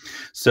funny.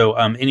 So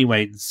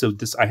anyway,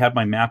 I have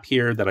my map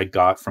here that I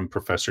got from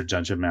Professor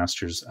Dungeon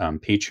Master's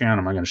Patreon.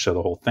 I'm not going to show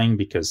the whole thing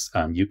because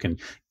you can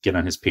get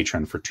on his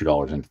Patreon for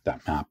 $2 and get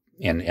that map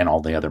and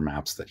all the other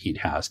maps that he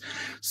has.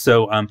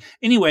 So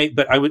anyway,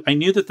 but I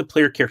knew that the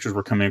player characters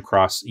were coming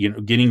across,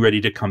 getting ready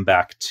to come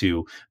back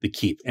to the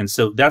keep. And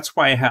so that's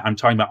why I'm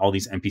talking about all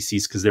these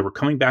NPCs, because they were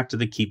coming back to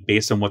the keep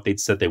based on what they'd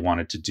said they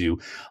wanted to do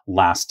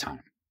last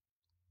time.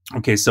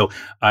 Okay, so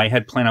I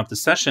had planned out the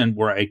session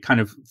where I kind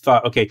of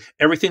thought, okay,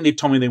 everything they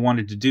told me they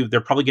wanted to do,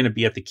 they're probably going to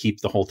be at the keep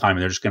the whole time,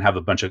 and they're just going to have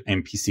a bunch of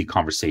NPC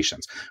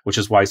conversations, which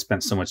is why I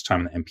spent so much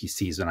time on the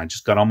NPCs. And I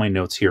just got all my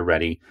notes here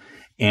ready.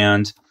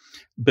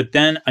 But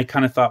then I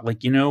kind of thought,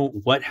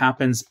 what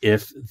happens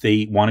if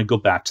they want to go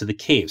back to the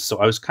caves? So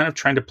I was kind of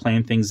trying to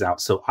plan things out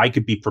so I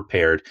could be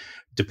prepared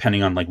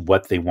depending on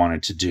what they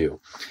wanted to do.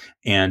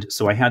 And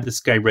so I had this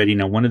guy ready.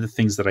 Now, one of the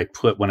things that I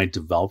put when I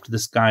developed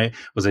this guy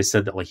was I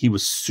said that he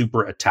was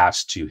super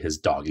attached to his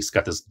dog. He's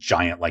got this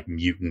giant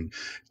mutant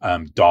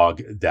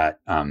dog that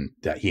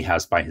he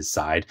has by his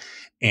side.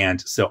 And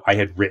so I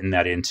had written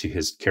that into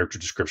his character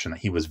description that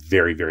he was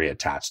very, very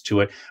attached to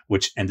it,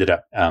 which ended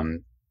up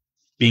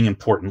being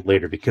important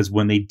later, because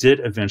when they did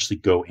eventually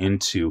go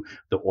into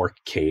the orc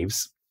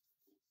caves,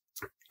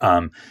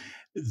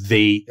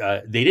 they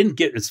didn't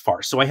get as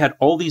far. So I had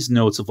all these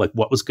notes of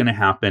what was going to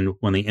happen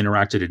when they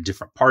interacted in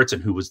different parts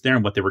and who was there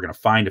and what they were going to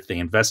find if they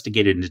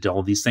investigated and did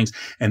all these things.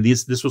 And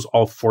this was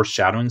all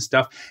foreshadowing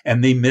stuff.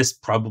 And they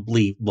missed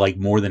probably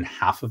more than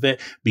half of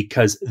it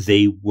because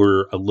they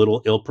were a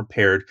little ill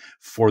prepared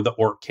for the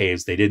orc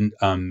caves. They didn't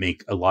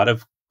make a lot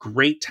of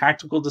great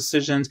tactical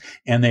decisions,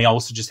 and they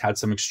also just had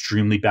some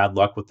extremely bad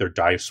luck with their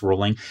dice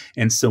rolling.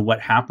 And so what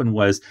happened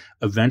was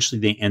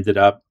eventually they ended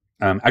up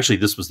actually,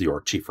 this was the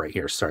orc chief right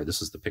here. Sorry,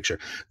 this is the picture.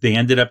 They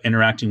ended up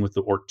interacting with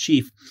the orc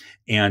chief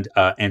and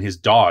his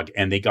dog,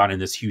 and they got in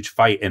this huge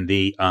fight, and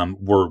they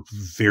were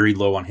very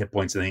low on hit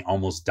points, and they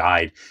almost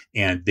died.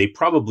 And they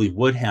probably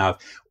would have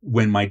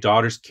when my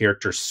daughter's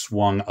character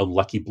swung a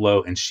lucky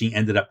blow, and she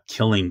ended up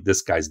killing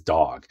this guy's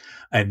dog.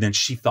 And then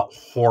she felt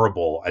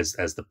horrible as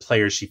the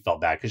player. She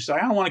felt bad because she's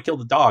like, I don't want to kill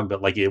the dog,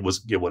 but it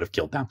would have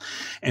killed them.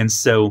 And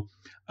so.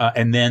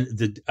 And then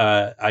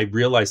I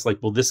realized,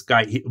 this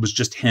guy, it was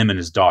just him and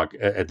his dog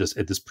at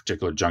this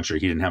particular juncture.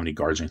 He didn't have any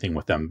guards or anything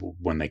with them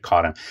when they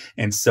caught him.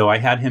 And so I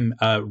had him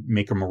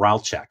make a morale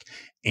check,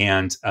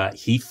 and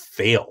he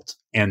failed.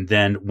 And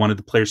then one of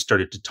the players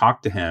started to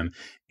talk to him,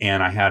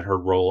 and I had her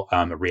roll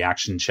a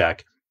reaction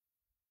check.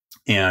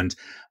 And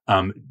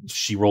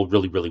she rolled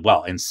really, really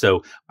well. And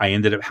so I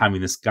ended up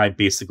having this guy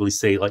basically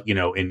say, like, you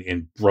know,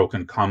 in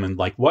broken common,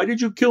 like, why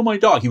did you kill my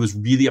dog? He was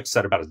really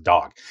upset about his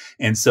dog.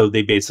 And so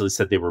they basically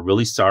said they were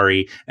really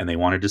sorry and they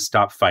wanted to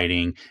stop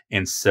fighting.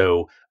 And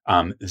so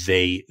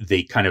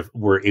they kind of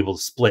were able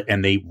to split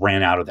and they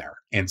ran out of there.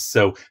 And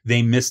so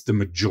they missed the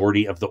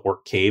majority of the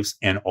orc caves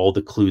and all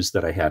the clues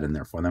that I had in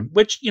there for them,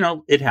 which, you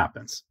know, it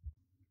happens.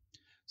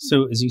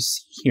 So as you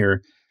see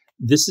here,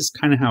 this is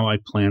kind of how I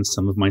plan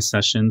some of my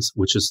sessions,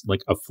 which is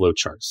like a flow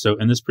chart. So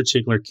in this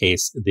particular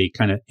case, they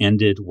kind of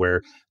ended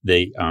where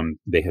they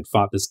had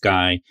fought this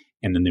guy,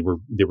 and then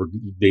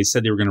they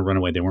said they were going to run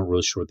away. They weren't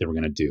really sure what they were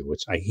going to do,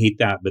 which I hate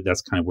that, but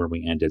that's kind of where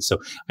we ended. So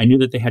I knew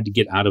that they had to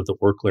get out of the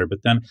orc lair,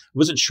 but then I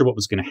wasn't sure what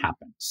was going to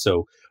happen.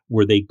 So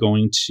were they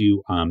going to,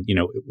 you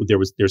know,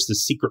 there's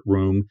this secret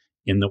room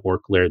in the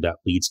orc lair that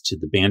leads to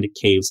the bandit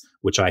caves,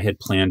 which I had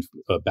planned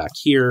back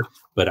here,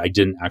 but I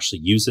didn't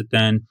actually use it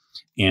then.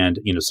 And,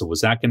 you know, so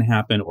was that going to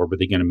happen, or were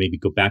they going to maybe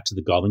go back to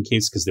the goblin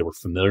caves because they were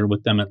familiar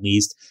with them at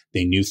least?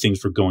 They knew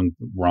things were going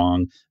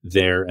wrong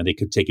there and they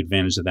could take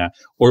advantage of that,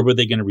 or were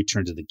they going to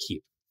return to the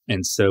keep?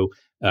 And so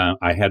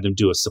I had them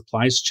do a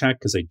supplies check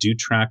because I do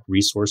track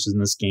resources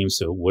in this game.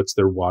 So what's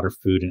their water,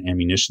 food, and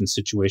ammunition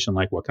situation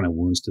like? What kind of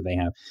wounds do they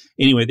have?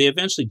 Anyway, they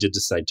eventually did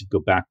decide to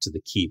go back to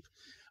the keep.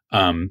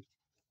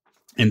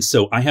 And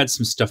so I had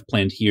some stuff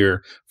planned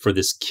here for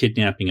this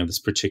kidnapping of this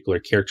particular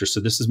character. So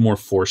this is more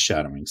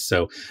foreshadowing.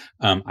 So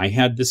I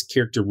had this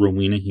character,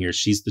 Rowena, here.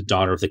 She's the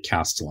daughter of the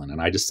Castellan.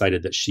 And I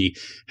decided that she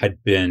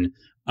had been,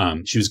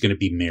 she was going to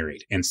be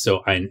married. And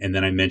so and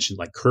then I mentioned,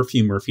 like,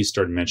 Curfew Murphy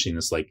started mentioning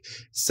this like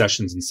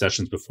sessions and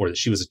sessions before, that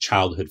she was a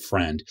childhood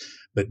friend,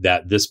 but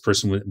that this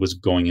person was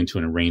going into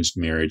an arranged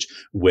marriage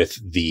with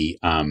the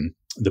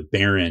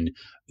Baron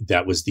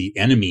that was the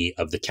enemy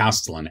of the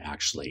Castellan,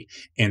 actually.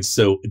 And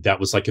so that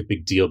was like a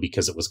big deal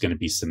because it was going to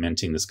be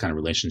cementing this kind of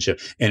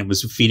relationship. And it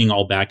was feeding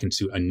all back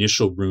into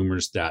initial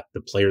rumors that the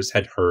players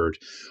had heard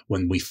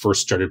when we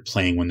first started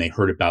playing, when they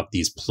heard about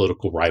these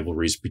political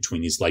rivalries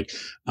between these, like,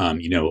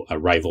 you know,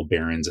 rival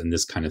barons and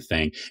this kind of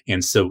thing.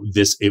 And so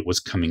it was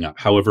coming up.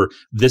 However,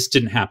 this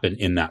didn't happen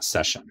in that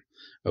session.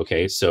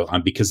 Okay. So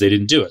because they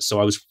didn't do it. So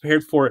I was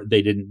prepared for it.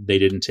 They didn't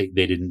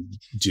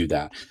do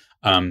that.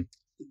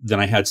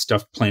 Then I had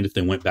stuff planned if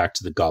they went back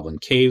to the Goblin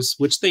Caves,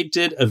 which they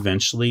did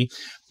eventually.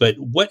 But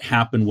what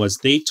happened was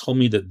they told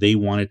me that they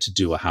wanted to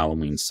do a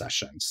Halloween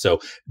session. So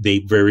they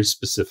very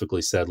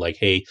specifically said, like,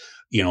 hey,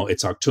 you know,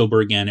 it's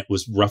October again. It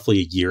was roughly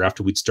a year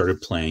after we'd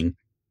started playing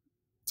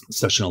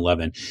session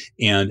 11,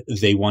 and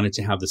they wanted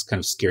to have this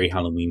kind of scary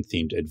Halloween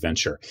themed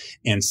adventure.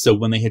 And so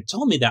when they had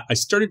told me that, I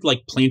started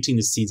like planting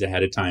the seeds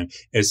ahead of time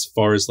as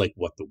far as like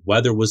what the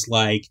weather was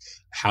like,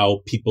 how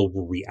people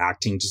were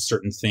reacting to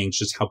certain things,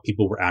 just how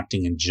people were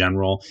acting in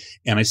general.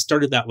 And I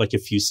started that like a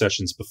few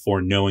sessions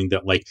before, knowing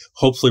that like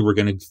hopefully we're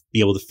going to be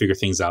able to figure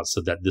things out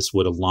so that this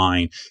would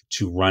align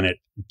to run it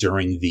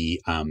during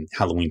the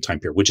Halloween time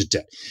period, which it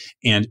did.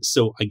 And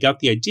so I got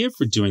the idea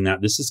for doing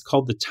that. This is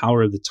called the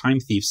Tower of the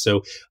Time Thief.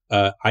 So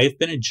I have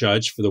been a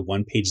judge for the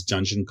one-page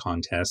dungeon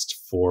contest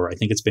for, I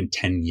think it's been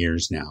 10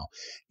 years now,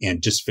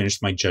 and just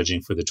finished my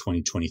judging for the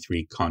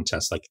 2023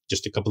 contest like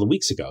just a couple of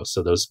weeks ago.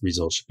 So those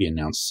results should be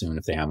announced soon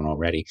if they haven't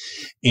already.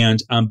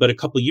 And but a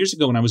couple of years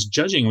ago when I was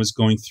judging, I was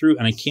going through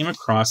and I came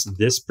across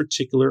this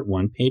particular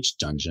one-page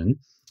dungeon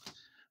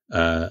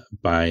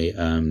by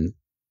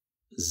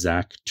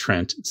Zach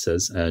Trent, it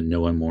says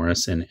Noah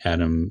Morris and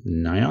Adam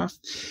Nyoff,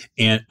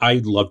 and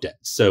I loved it.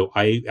 So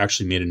I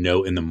actually made a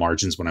note in the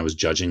margins when I was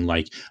judging,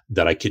 like,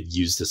 that I could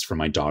use this for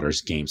my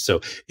daughter's game. So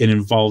it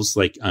involves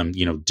like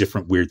you know,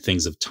 different weird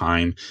things of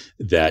time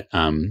that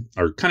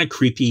are kind of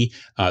creepy.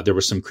 There were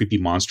some creepy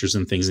monsters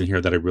and things in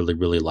here that I really,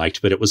 really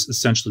liked, but it was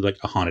essentially like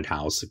a haunted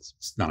house.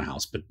 It's not a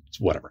house, but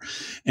whatever.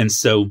 And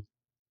so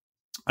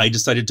I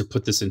decided to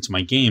put this into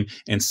my game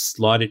and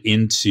slot it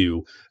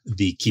into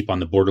the Keep on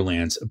the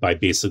Borderlands by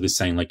basically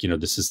saying, like, you know,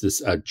 this is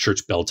this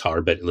church bell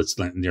tower, but it's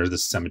near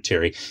this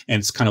cemetery, and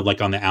it's kind of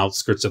like on the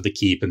outskirts of the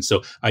keep. And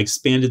so I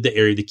expanded the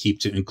area of the keep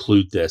to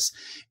include this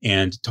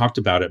and talked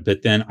about it.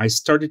 But then I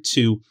started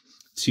to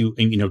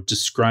you know,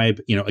 describe,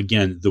 you know,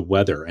 again, the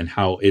weather and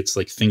how it's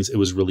like things, it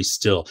was really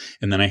still.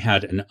 And then I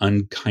had an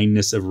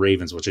unkindness of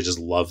ravens, which I just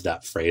love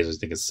that phrase. I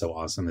think it's so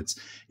awesome.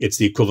 It's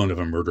the equivalent of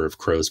a murder of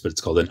crows, but it's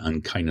called an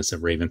unkindness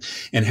of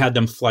ravens, and had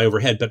them fly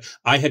overhead. But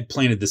I had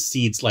planted the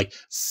seeds like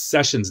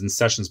sessions and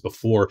sessions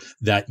before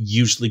that.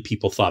 Usually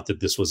people thought that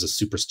this was a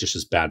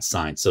superstitious bad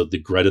sign. So the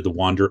Greta the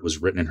Wanderer, it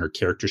was written in her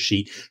character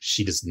sheet.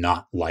 She does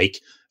not like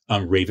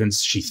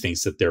ravens. She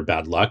thinks that they're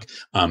bad luck.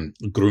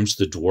 Grunge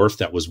the dwarf,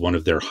 that was one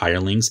of their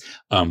hirelings.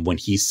 When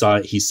he saw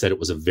it, he said it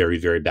was a very,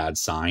 very bad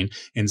sign.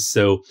 And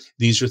so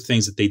these are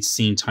things that they'd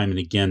seen time and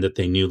again that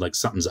they knew like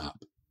something's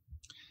up.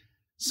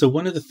 So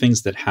one of the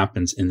things that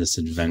happens in this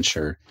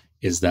adventure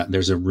is that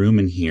there's a room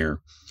in here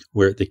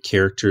where the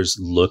characters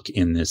look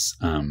in this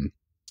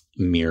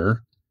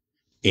mirror,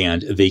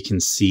 and they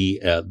can see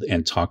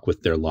and talk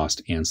with their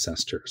lost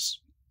ancestors.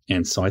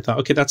 And so I thought,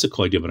 okay, that's a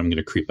cool idea, but I'm going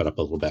to creep it up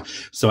a little bit.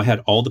 So I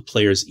had all the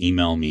players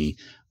email me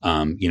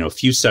you know, a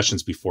few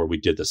sessions before we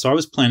did this. So I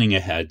was planning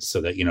ahead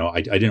so that, you know,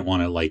 I didn't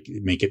want to like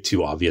make it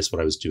too obvious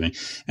what I was doing.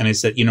 And I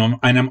said, you know,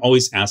 and I'm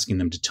always asking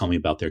them to tell me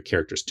about their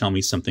characters. Tell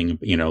me something,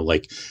 you know,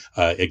 like,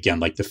 again,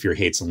 like the fear,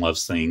 hates, and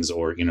loves things,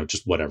 or, you know,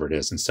 just whatever it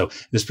is. And so in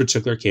this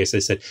particular case, I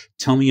said,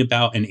 tell me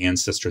about an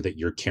ancestor that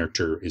your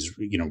character is,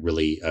 you know,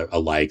 really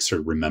likes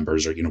or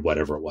remembers, or, you know,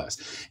 whatever it was.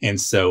 And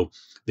so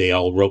they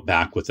all wrote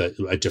back with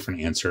a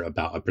different answer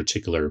about a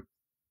particular,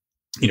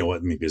 you know,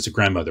 maybe it was a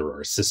grandmother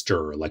or a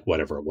sister or like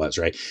whatever it was,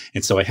 right?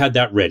 And so I had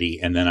that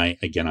ready, and then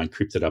I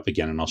creeped it up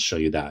again, and I'll show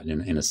you that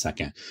in a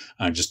second.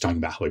 I'm just talking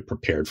about how I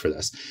prepared for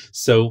this.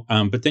 So,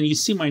 but then you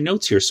see my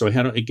notes here. So I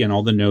had, again,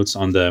 all the notes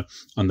on the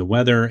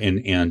weather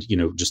and you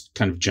know, just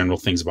kind of general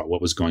things about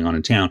what was going on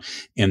in town.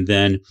 And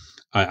then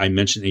I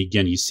mentioned,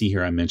 again, you see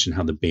here, I mentioned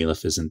how the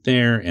bailiff isn't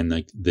there, and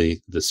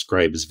the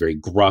scribe is very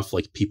gruff,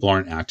 like people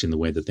aren't acting the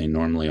way that they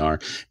normally are.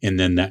 And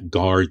then that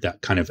guard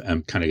that kind of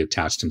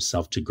attached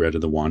himself to Greta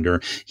the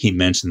Wanderer, he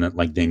mentioned that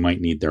like they might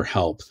need their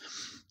help.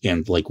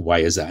 And like, why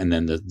is that? And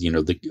then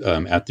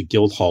at the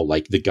guild hall,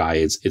 like the guy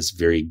is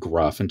very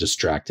gruff and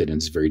distracted and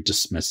is very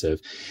dismissive.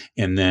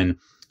 And then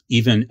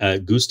even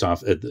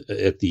Gustav at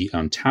the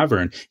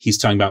tavern, he's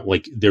talking about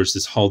like there's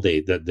this holiday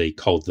that they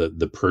called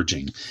the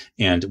purging,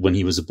 and when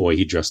he was a boy,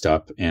 he dressed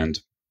up,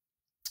 and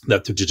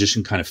that the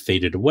tradition kind of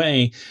faded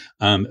away.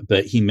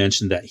 But he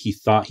mentioned that he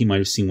thought he might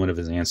have seen one of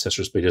his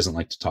ancestors, but he doesn't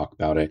like to talk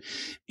about it.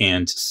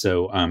 And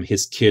so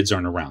his kids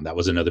aren't around. That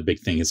was another big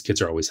thing. His kids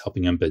are always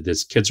helping him, but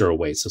his kids are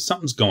away. So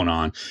something's going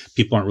on.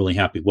 People aren't really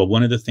happy. Well,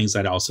 one of the things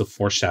I'd also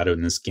foreshadowed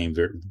in this game,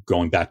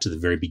 going back to the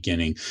very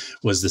beginning,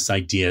 was this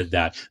idea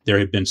that there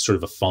had been sort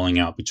of a falling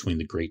out between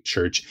the Great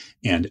Church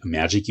and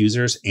magic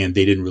users, and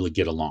they didn't really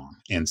get along.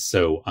 And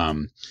so,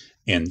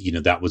 and, you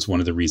know, that was one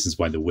of the reasons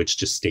why the witch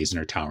just stays in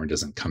her tower and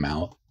doesn't come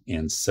out.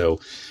 And so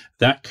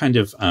that kind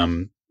of,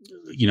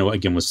 you know,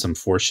 again, was some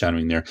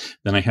foreshadowing there.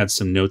 Then I had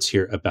some notes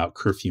here about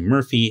Curfew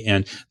Murphy.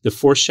 And the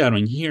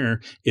foreshadowing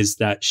here is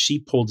that she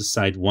pulled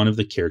aside one of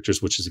the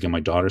characters, which is, again, my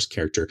daughter's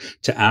character,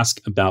 to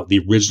ask about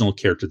the original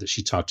character that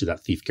she talked to,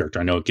 that thief character.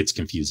 I know it gets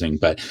confusing,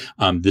 but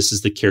this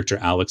is the character,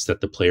 Alex,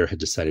 that the player had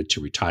decided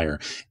to retire.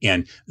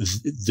 And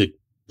the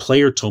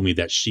player told me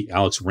that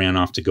Alex ran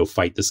off to go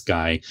fight this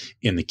guy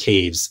in the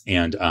caves,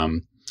 and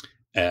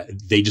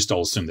they just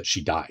all assumed that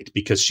she died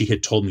because she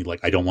had told me, like,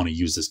 I don't want to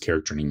use this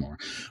character anymore.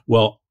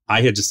 Well,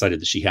 I had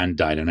decided that she hadn't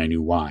died, and I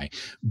knew why.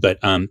 But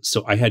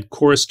so I had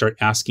Cora start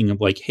asking him,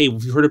 like, hey,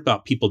 we've heard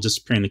about people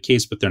disappearing in the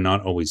caves, but they're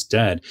not always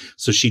dead.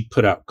 So she'd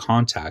put out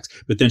contacts.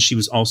 But then she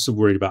was also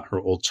worried about her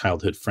old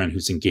childhood friend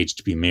who's engaged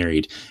to be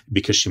married,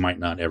 because she might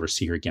not ever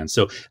see her again.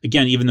 So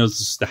again, even though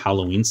this is the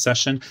Halloween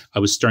session, I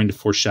was starting to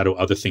foreshadow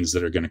other things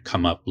that are going to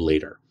come up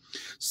later.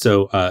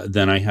 So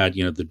then I had,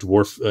 you know, the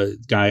dwarf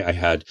guy. I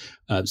had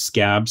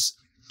Scabs,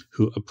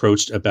 who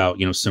approached about,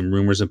 you know, some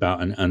rumors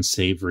about an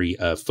unsavory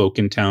folk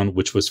in town,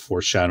 which was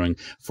foreshadowing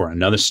for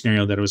another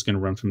scenario that I was going to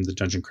run from the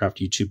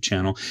DungeonCraft YouTube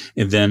channel.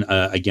 And then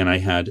again, I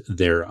had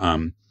their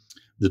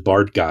the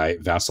bard guy,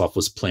 Vaslov,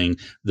 was playing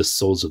The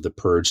Souls of the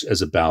Purged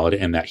as a ballad,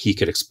 and that he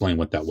could explain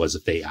what that was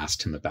if they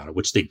asked him about it,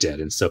 which they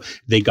did. And so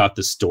they got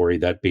the story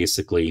that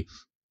basically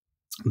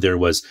there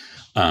was,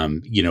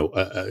 you know,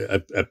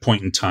 a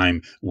point in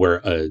time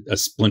where a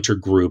splinter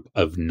group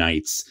of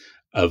knights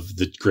of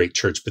the Great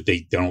Church, but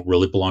they don't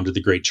really belong to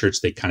the Great Church.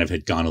 They kind of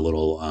had gone a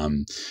little,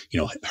 you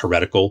know,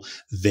 heretical.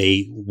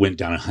 They went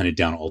down and hunted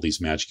down all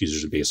these magic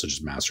users and basically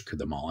just massacred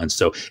them all. And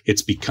so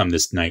it's become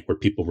this night where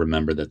people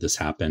remember that this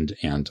happened,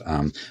 and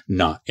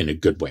not in a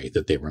good way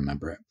that they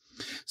remember it.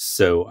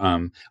 So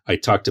I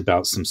talked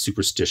about some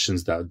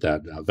superstitions that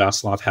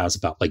Vaslov has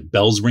about like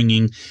bells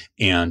ringing,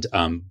 and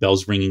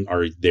bells ringing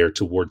are there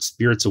to ward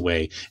spirits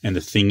away. And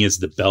the thing is,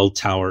 the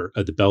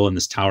bell in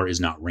this tower is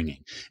not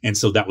ringing. And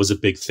so that was a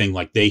big thing.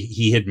 Like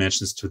he had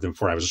mentioned this to them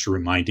before. I was just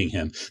reminding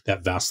him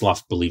that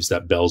Vaslov believes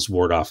that bells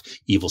ward off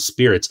evil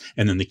spirits.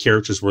 And then the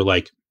characters were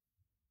like,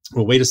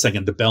 well, wait a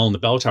second, the bell in the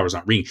bell tower is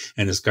not ringing.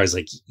 And this guy's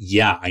like,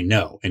 yeah, I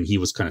know. And he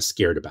was kind of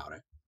scared about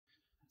it.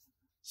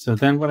 So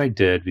then what I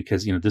did,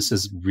 because, you know, this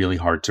is really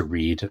hard to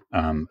read,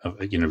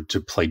 you know,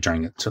 to play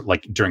during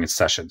a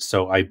session.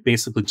 So I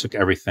basically took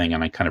everything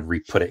and I kind of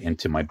re-put it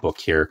into my book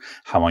here,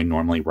 how I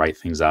normally write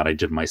things out. I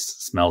did my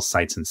smells,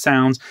 sights, and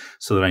sounds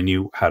so that I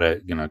knew how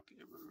to, you know,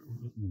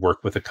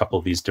 work with a couple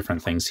of these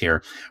different things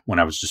here when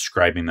I was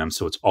describing them.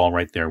 So it's all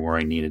right there where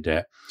I needed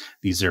it.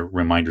 These are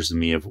reminders to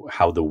me of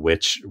how the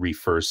witch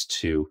refers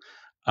to,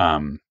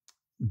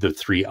 the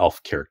three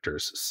elf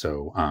characters.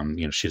 So,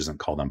 you know, she doesn't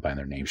call them by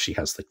their names. She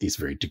has like these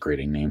very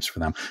degrading names for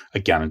them.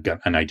 Again,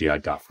 an idea I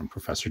got from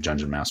Professor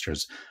Dungeon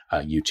Master's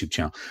YouTube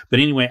channel. But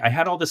anyway, I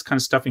had all this kind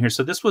of stuff in here.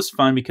 So this was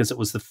fun because it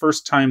was the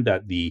first time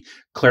that the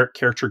cleric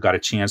character got a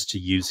chance to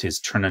use his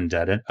turn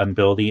undead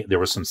ability. There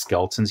were some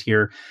skeletons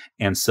here.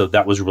 And so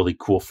that was really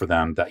cool for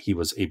them that he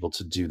was able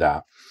to do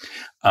that.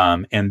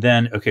 And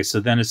then, okay, so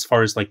then as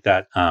far as like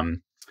that,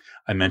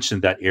 I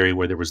mentioned that area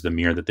where there was the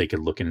mirror that they could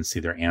look in and see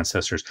their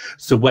ancestors.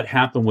 So what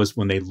happened was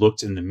when they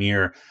looked in the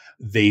mirror,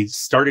 they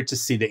started to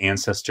see the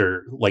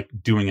ancestor like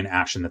doing an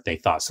action that they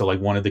thought. So like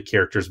one of the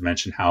characters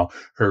mentioned how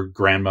her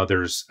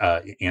grandmother's,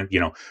 and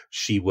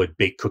she would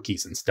bake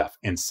cookies and stuff.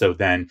 And so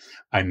then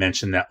I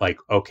mentioned that like,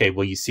 okay,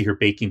 well, you see her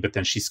baking, but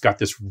then she's got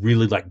this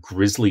really like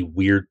grisly,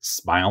 weird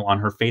smile on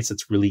her face.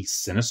 It's really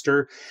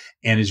sinister.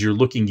 And as you're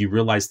looking, you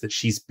realize that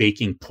she's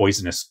baking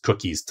poisonous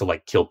cookies to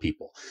like kill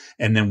people.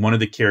 And then one of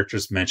the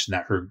characters mentioned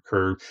that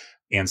her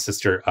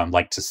ancestor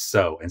liked to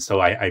sew, and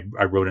so I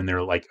wrote in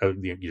there like, oh,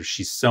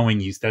 she's sewing.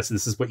 This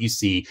is what you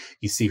see.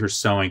 You see her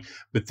sewing,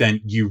 but then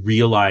you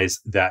realize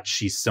that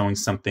she's sewing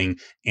something,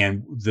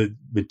 and the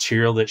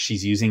material that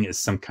she's using is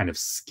some kind of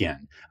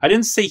skin. I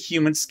didn't say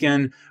human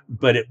skin,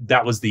 but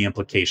that was the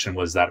implication,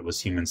 was that it was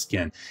human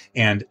skin.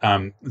 And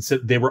so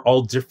they were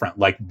all different.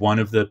 Like one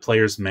of the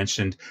players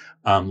mentioned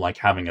like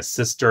having a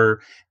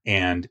sister,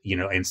 and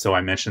and so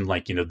I mentioned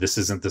like, this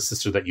isn't the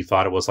sister that you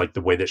thought it was, like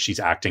the way that she's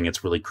acting,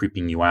 it's really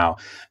creeping you out.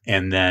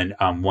 And then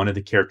one of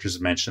the characters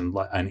mentioned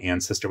an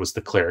ancestor, was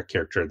the cleric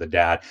character, the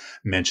dad,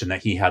 mentioned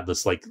that he had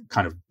this like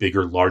kind of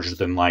bigger, larger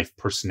than life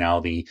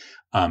personality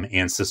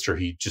ancestor.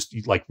 He just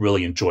like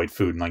really enjoyed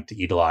food and liked to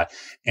eat a lot.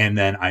 And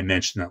then I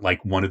mentioned that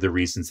like one of the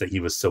reasons that he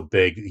was so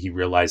big, he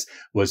realized,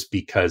 was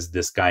because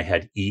this guy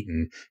had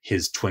eaten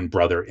his twin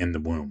brother in the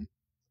womb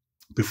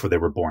before they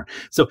were born.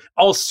 So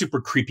all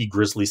super creepy,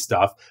 grisly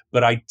stuff,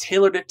 but I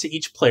tailored it to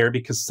each player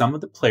because some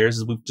of the players,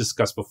 as we've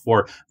discussed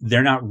before,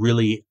 they're not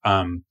really,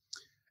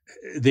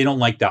 they don't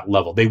like that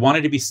level. They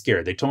wanted to be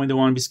scared. They told me they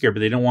want to be scared, but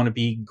they don't want to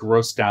be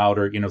grossed out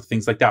or,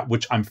 things like that,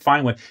 which I'm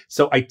fine with.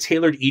 So I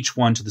tailored each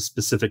one to the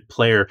specific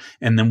player.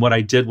 And then what I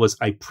did was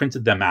I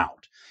printed them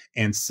out.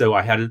 And so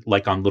I had it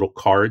like on little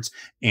cards,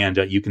 and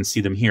you can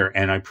see them here.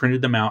 And I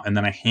printed them out, and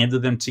then I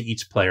handed them to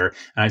each player.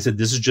 And I said,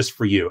 this is just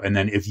for you. And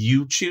then if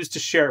you choose to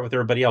share it with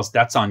everybody else,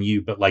 that's on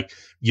you. But like,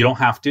 you don't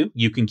have to.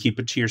 You can keep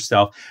it to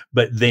yourself.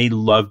 But they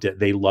loved it.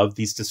 They loved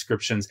these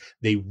descriptions.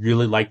 They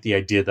really liked the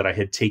idea that I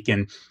had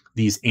taken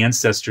these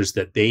ancestors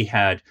that they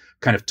had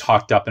kind of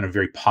talked up in a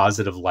very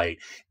positive light,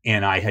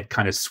 and I had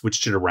kind of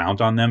switched it around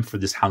on them for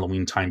this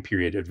Halloween time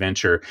period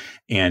adventure.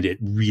 And it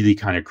really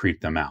kind of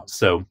creeped them out.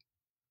 So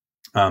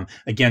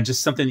again,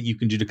 just something that you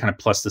can do to kind of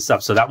plus this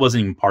up. So that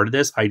wasn't even part of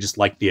this. I just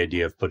liked the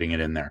idea of putting it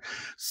in there.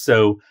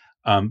 So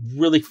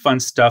really fun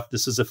stuff.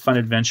 This is a fun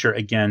adventure.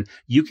 Again,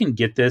 you can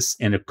get this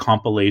in a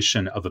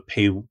compilation of a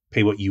pay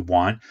what you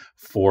want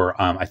for,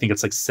 I think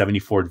it's like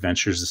 74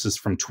 adventures. This is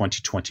from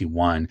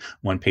 2021,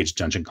 one-page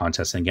dungeon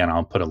contest. And again,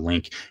 I'll put a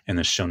link in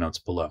the show notes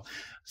below.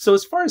 So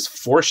as far as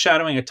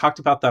foreshadowing, I talked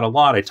about that a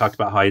lot. I talked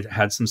about how I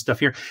had some stuff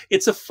here.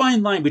 It's a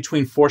fine line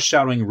between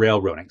foreshadowing and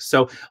railroading.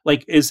 So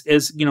like as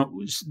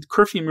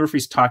Curfew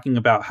Murphy's talking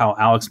about how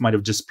Alex might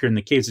have disappeared in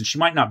the caves, and she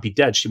might not be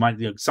dead. She might,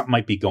 something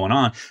might be going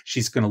on.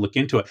 She's going to look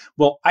into it.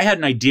 Well, I had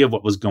an idea of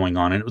what was going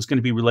on, and it was going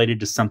to be related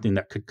to something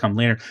that could come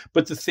later.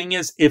 But the thing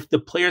is, if the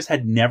players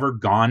had never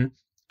gone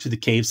to the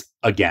caves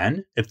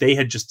again, if they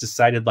had just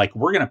decided like,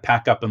 we're going to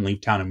pack up and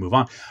leave town and move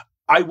on,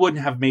 I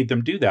wouldn't have made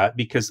them do that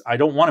because I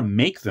don't want to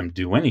make them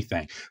do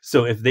anything.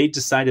 So if they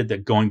decided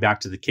that going back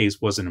to the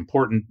caves wasn't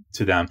important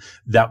to them,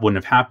 that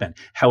wouldn't have happened.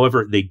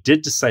 However, they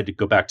did decide to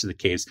go back to the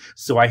caves.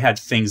 So I had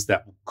things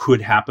that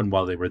could happen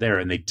while they were there.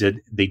 And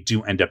they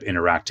do end up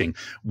interacting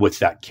with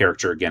that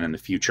character again in the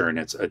future. And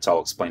it's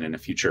all explained in a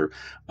future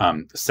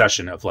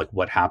session of like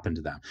what happened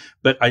to them.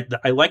 But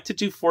I like to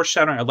do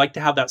foreshadowing. I like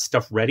to have that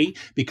stuff ready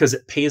because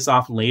it pays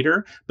off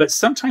later. But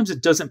sometimes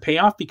it doesn't pay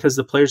off because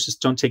the players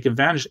just don't take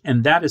advantage.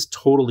 And that is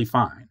totally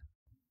fine.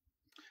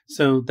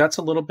 So that's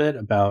a little bit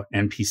about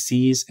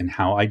NPCs and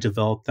how I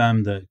develop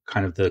them, the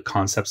kind of the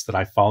concepts that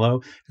I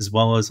follow, as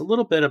well as a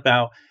little bit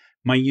about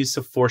my use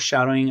of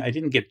foreshadowing. I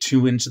didn't get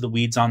too into the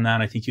weeds on that.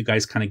 I think you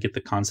guys kind of get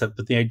the concept,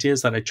 but the idea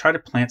is that I try to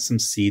plant some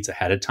seeds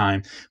ahead of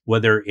time,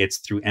 whether it's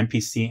through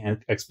NPC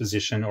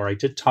exposition, or I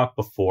did talk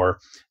before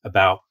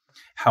about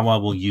how I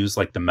will use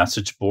like the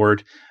message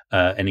board.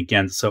 And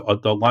again, so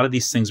a lot of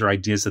these things are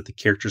ideas that the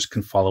characters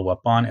can follow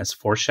up on as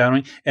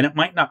foreshadowing. And it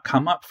might not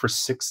come up for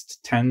 6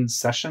 to 10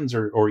 sessions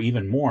or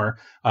even more.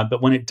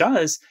 But when it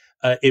does,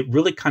 it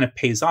really kind of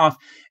pays off.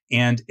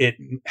 And it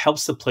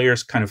helps the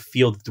players kind of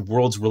feel that the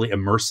world's really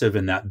immersive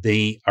and that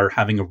they are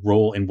having a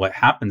role in what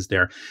happens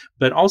there.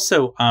 But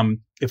also,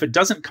 if it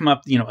doesn't come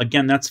up,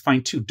 again, that's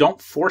fine too.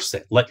 Don't force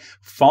it. Like,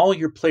 follow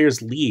your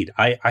player's lead.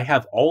 I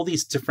have all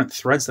these different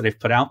threads that I've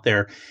put out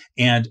there,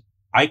 and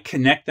I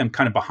connect them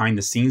kind of behind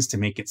the scenes to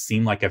make it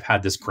seem like I've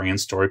had this grand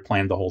story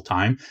planned the whole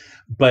time.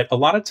 But a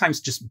lot of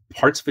times just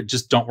parts of it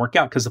just don't work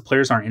out because the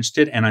players aren't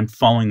interested, and I'm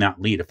following that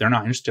lead. If they're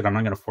not interested, I'm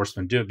not going to force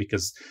them to do it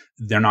because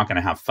they're not going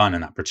to have fun in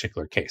that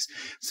particular case.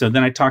 So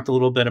then I talked a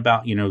little bit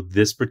about,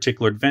 this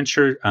particular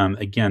adventure.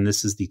 Again,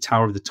 this is the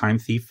Tower of the Time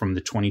Thief from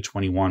the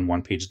 2021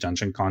 one-page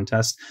dungeon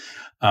contest.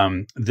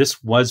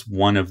 This was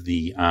one of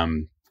the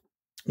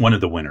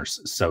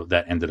winners. So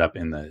that ended up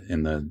in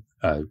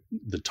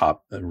the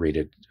top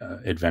rated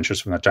adventures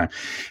from that time.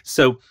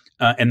 So,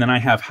 and then I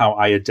have how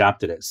I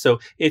adapted it. So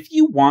if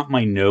you want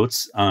my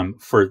notes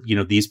for,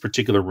 these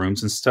particular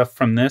rooms and stuff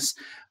from this,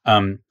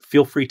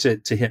 feel free to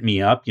hit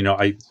me up. You know,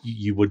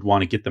 you would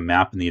want to get the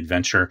map and the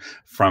adventure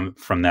from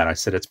that. I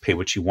said it's pay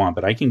what you want,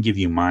 but I can give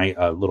you my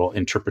little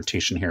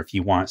interpretation here if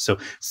you want. So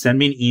send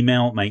me an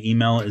email. My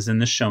email is in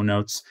the show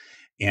notes.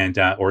 And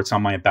or it's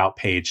on my about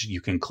page. You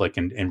can click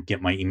and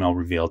get my email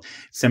revealed.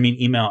 Send me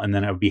an email, and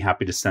then I would be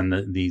happy to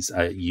send these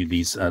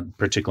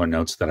particular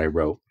notes that I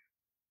wrote,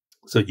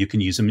 so you can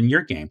use them in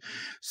your game.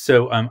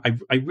 So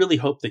I really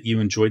hope that you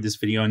enjoyed this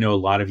video. I know a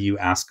lot of you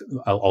ask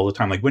all the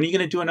time, like, when are you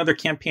going to do another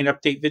campaign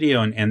update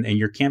video and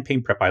your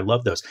campaign prep? I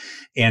love those.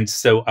 And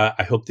so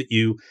I hope that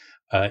you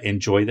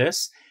enjoy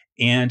this.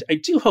 And I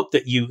do hope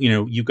that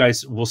you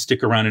guys will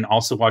stick around and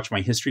also watch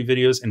my history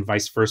videos, and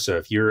vice versa.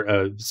 If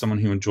you're someone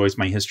who enjoys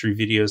my history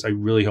videos, I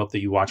really hope that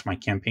you watch my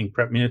campaign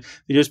prep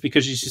videos,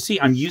 because you should see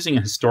I'm using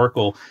a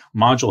historical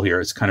module here.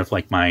 It's kind of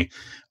like my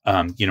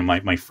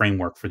my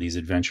framework for these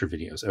adventure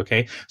videos.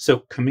 Okay. So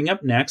coming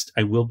up next,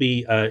 I will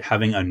be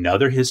having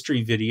another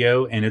history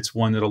video, and it's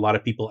one that a lot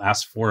of people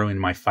asked for in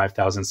my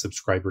 5,000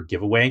 subscriber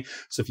giveaway.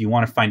 So if you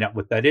want to find out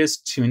what that is,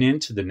 tune in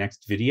to the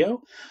next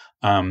video.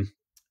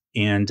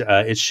 And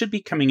it should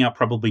be coming out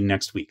probably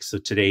next week. So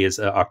today is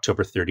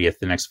October 30th.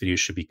 The next video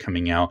should be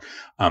coming out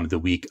the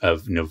week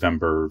of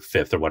November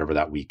 5th or whatever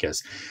that week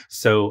is.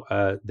 So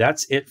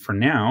that's it for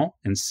now.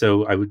 And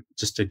so I would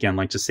just again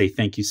like to say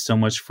thank you so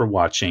much for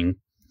watching.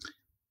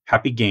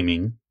 Happy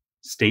gaming,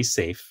 stay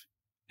safe,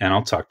 and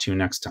I'll talk to you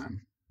next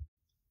time.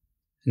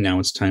 Now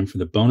it's time for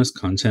the bonus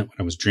content, what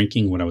I was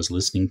drinking, what I was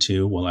listening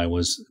to while I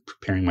was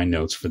preparing my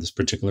notes for this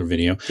particular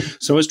video.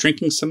 So I was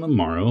drinking some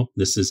AMARO.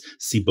 This is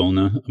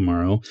SIBONA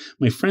AMARO.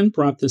 My friend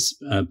brought this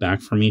back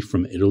for me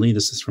from Italy.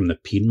 This is from the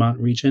Piedmont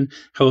region.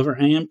 However,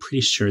 I am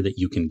pretty sure that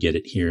you can get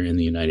it here in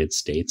the United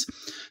States.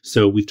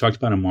 So we've talked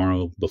about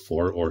AMARO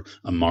before, or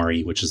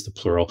Amari, which is the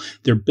plural.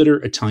 They're bitter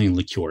Italian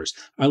liqueurs.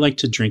 I like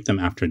to drink them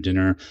after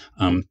dinner,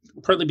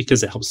 partly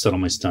because it helps settle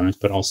my stomach,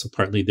 but also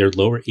partly they're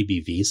lower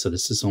ABV. So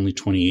this is only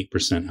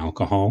 28%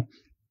 alcohol,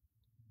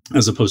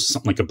 as opposed to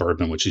something like a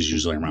bourbon, which is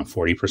usually around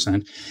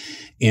 40%.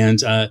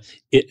 And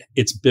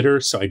it's bitter,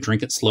 so I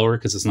drink it slower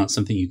because it's not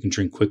something you can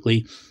drink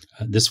quickly.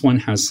 This one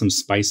has some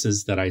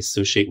spices that I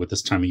associate with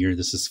this time of year.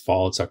 This is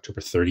fall. It's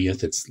October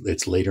 30th.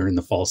 It's later in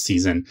the fall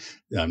season.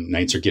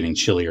 Nights are getting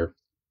chillier.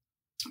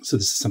 So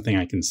this is something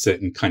I can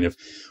sit and kind of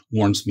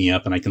warms me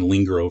up, and I can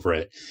linger over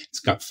it. It's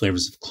got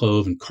flavors of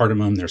clove and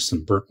cardamom. There's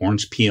some burnt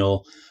orange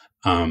peel.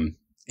 And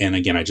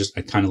again, I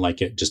kind of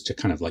like it just to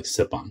kind of like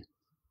sip on.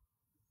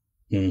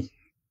 I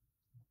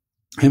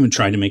haven't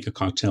tried to make a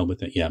cocktail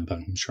with it yet, but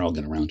I'm sure I'll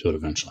get around to it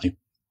eventually.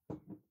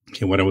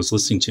 Okay, what I was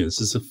listening to, this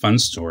is a fun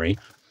story,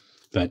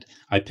 but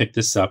I picked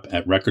this up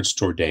at Record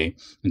Store Day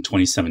in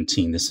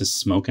 2017. This is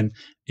SMOKIN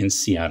in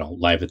Seattle,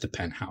 live at the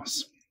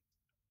Penthouse.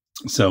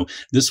 So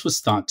this was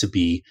thought to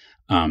be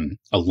a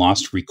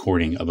lost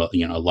recording of a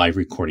live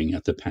recording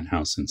at the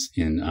Penthouse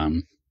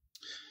in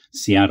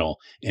Seattle,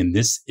 and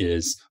this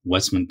is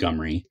Wes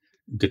Montgomery,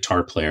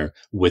 guitar player,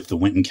 with the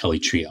Wynton Kelly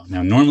Trio.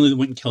 Now, normally the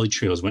Wynton Kelly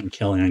Trio is Wynton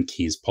Kelly on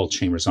keys, Paul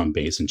Chambers on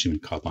bass, and Jimmy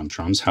Cobb on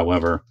drums.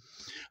 However,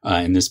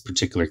 in this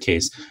particular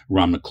case,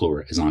 Ron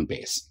McClure is on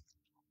bass.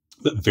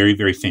 But very,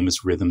 very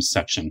famous rhythm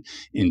section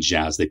in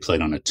jazz. They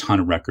played on a ton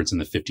of records in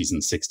the 50s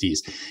and 60s.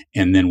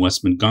 And then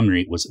Wes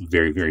Montgomery was a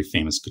very, very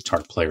famous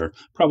guitar player.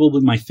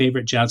 Probably my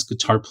favorite jazz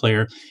guitar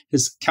player.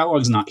 His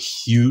catalog's not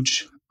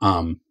huge,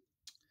 but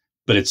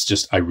it's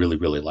just, I really,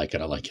 really like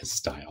it. I like his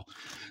style.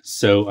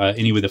 So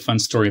anyway, the fun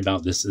story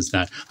about this is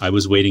that I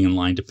was waiting in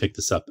line to pick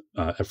this up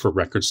for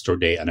Record Store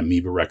Day at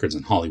Amoeba Records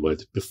in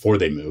Hollywood before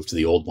they moved to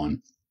the old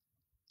one.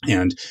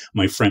 And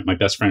my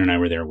best friend and I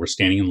were there. We're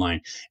standing in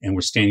line, and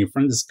we're standing in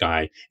front of this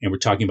guy, and we're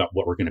talking about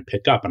what we're going to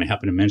pick up. And I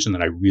happened to mention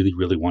that I really,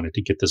 really wanted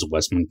to get this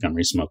Wes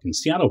Montgomery SMOKIN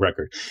Seattle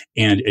record.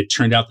 And it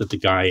turned out that the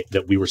guy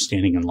that we were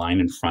standing in line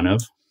in front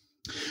of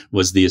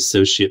was the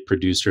associate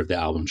producer of the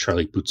album,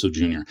 Charlie Puzo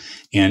Jr.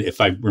 And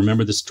if I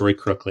remember the story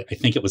correctly, I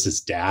think it was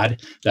his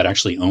dad that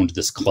actually owned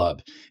this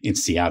club in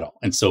Seattle.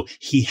 And so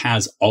he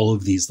has all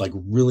of these like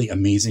really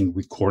amazing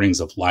recordings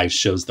of live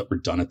shows that were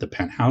done at the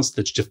Penthouse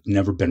that's just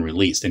never been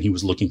released. And he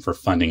was looking for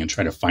funding and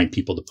trying to find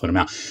people to put them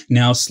out.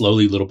 Now,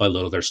 slowly, little by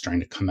little, they're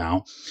starting to come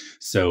out.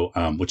 So,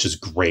 which is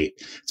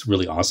great. It's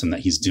really awesome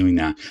that he's doing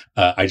that.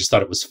 I just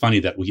thought it was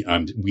funny that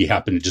we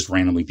happened to just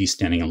randomly be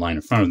standing in line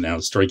in front of him. Now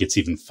the story gets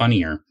even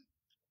funnier.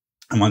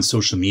 I'm on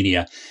social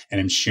media, and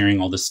I'm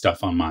sharing all this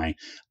stuff on my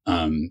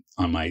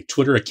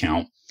Twitter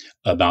account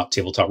about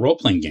tabletop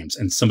role-playing games.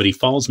 And somebody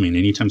follows me, and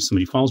anytime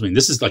somebody follows me, and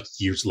this is like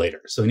years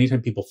later. So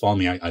anytime people follow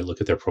me, I look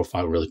at their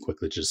profile really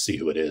quickly to just see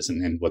who it is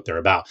and what they're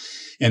about.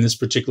 And this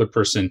particular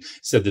person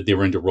said that they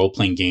were into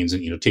role-playing games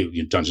and,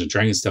 Dungeons and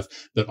Dragons stuff,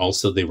 but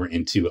also they were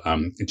into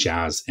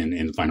jazz and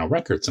vinyl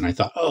records. And I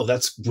thought, oh,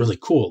 that's really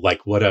cool.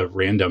 Like, what a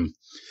random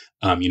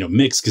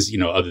mix, because,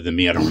 other than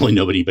me, I don't really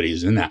know anybody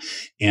who's in that.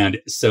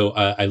 And so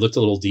I looked a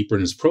little deeper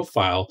in his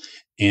profile,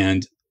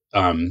 and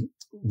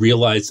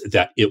realized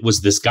that it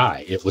was this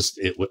guy.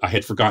 I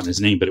had forgotten his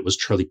name, but it was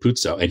Charlie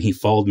Puzo, and he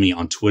followed me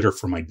on Twitter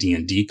for my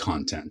D&D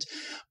content.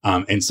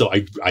 And so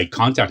I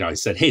contacted him. I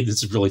said, hey,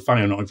 this is really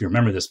funny. I don't know if you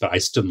remember this, but I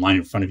stood in line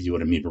in front of you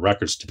at Amoeba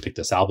Records to pick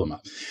this album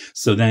up.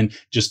 So then,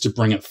 just to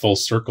bring it full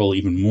circle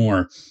even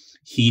more,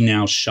 he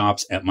now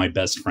shops at my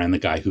best friend, the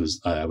guy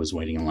who's I was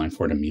waiting in line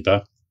for at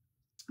Amoeba.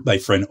 My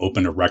friend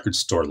opened a record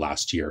store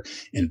last year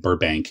in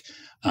Burbank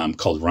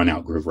called Run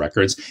Out Groove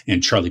Records,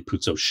 and Charlie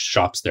Puzo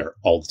shops there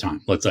all the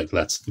time.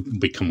 That's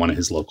become one of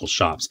his local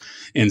shops.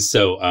 And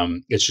so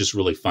it's just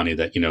really funny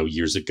that,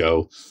 years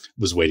ago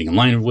was waiting in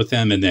line with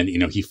him. And then,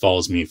 he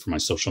follows me for my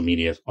social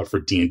media or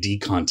for D&D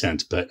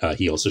content, but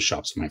he also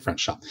shops at my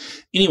friend's shop.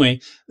 Anyway,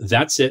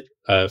 that's it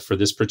for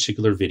this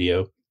particular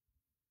video.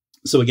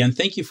 So again,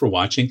 thank you for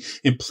watching,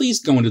 and please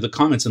go into the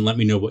comments and let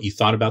me know what you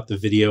thought about the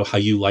video, how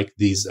you like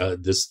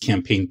this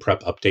campaign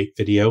prep update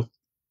video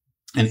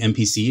and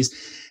NPCs.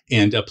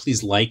 And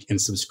please like and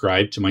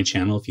subscribe to my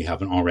channel if you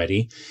haven't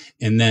already.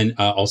 And then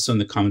also in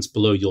the comments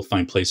below, you'll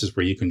find places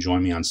where you can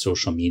join me on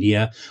social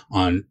media,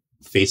 on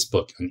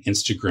Facebook, on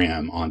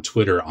Instagram, on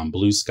Twitter, on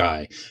Blue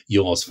Sky.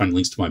 You'll also find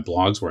links to my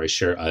blogs where I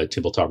share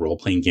tabletop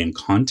role-playing game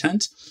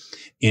content.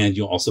 And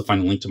you'll also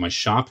find a link to my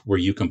shop where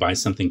you can buy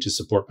something to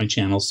support my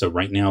channel. So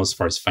right now, as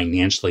far as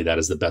financially, that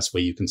is the best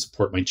way you can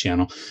support my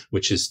channel,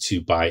 which is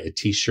to buy a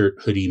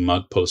t-shirt, hoodie,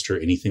 mug, poster,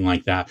 anything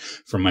like that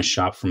from my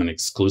shop, from an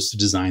exclusive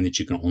design that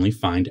you can only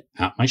find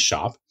at my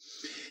shop.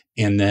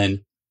 And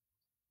then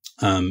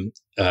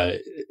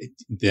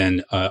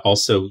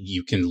also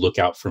you can look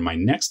out for my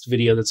next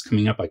video that's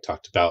coming up. I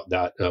talked about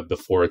that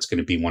before. It's going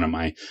to be one of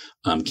my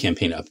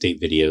campaign update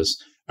videos.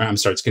 I'm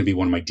sorry, it's going to be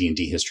one of my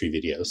D&D history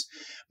videos.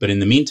 But in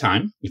the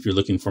meantime, if you're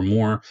looking for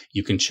more,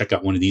 you can check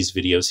out one of these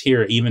videos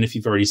here. Even if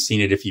you've already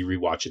seen it, if you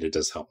rewatch it, it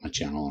does help my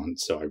channel. And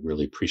so I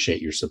really appreciate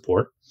your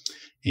support.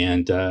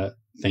 And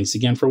thanks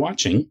again for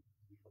watching.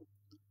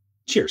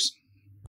 Cheers.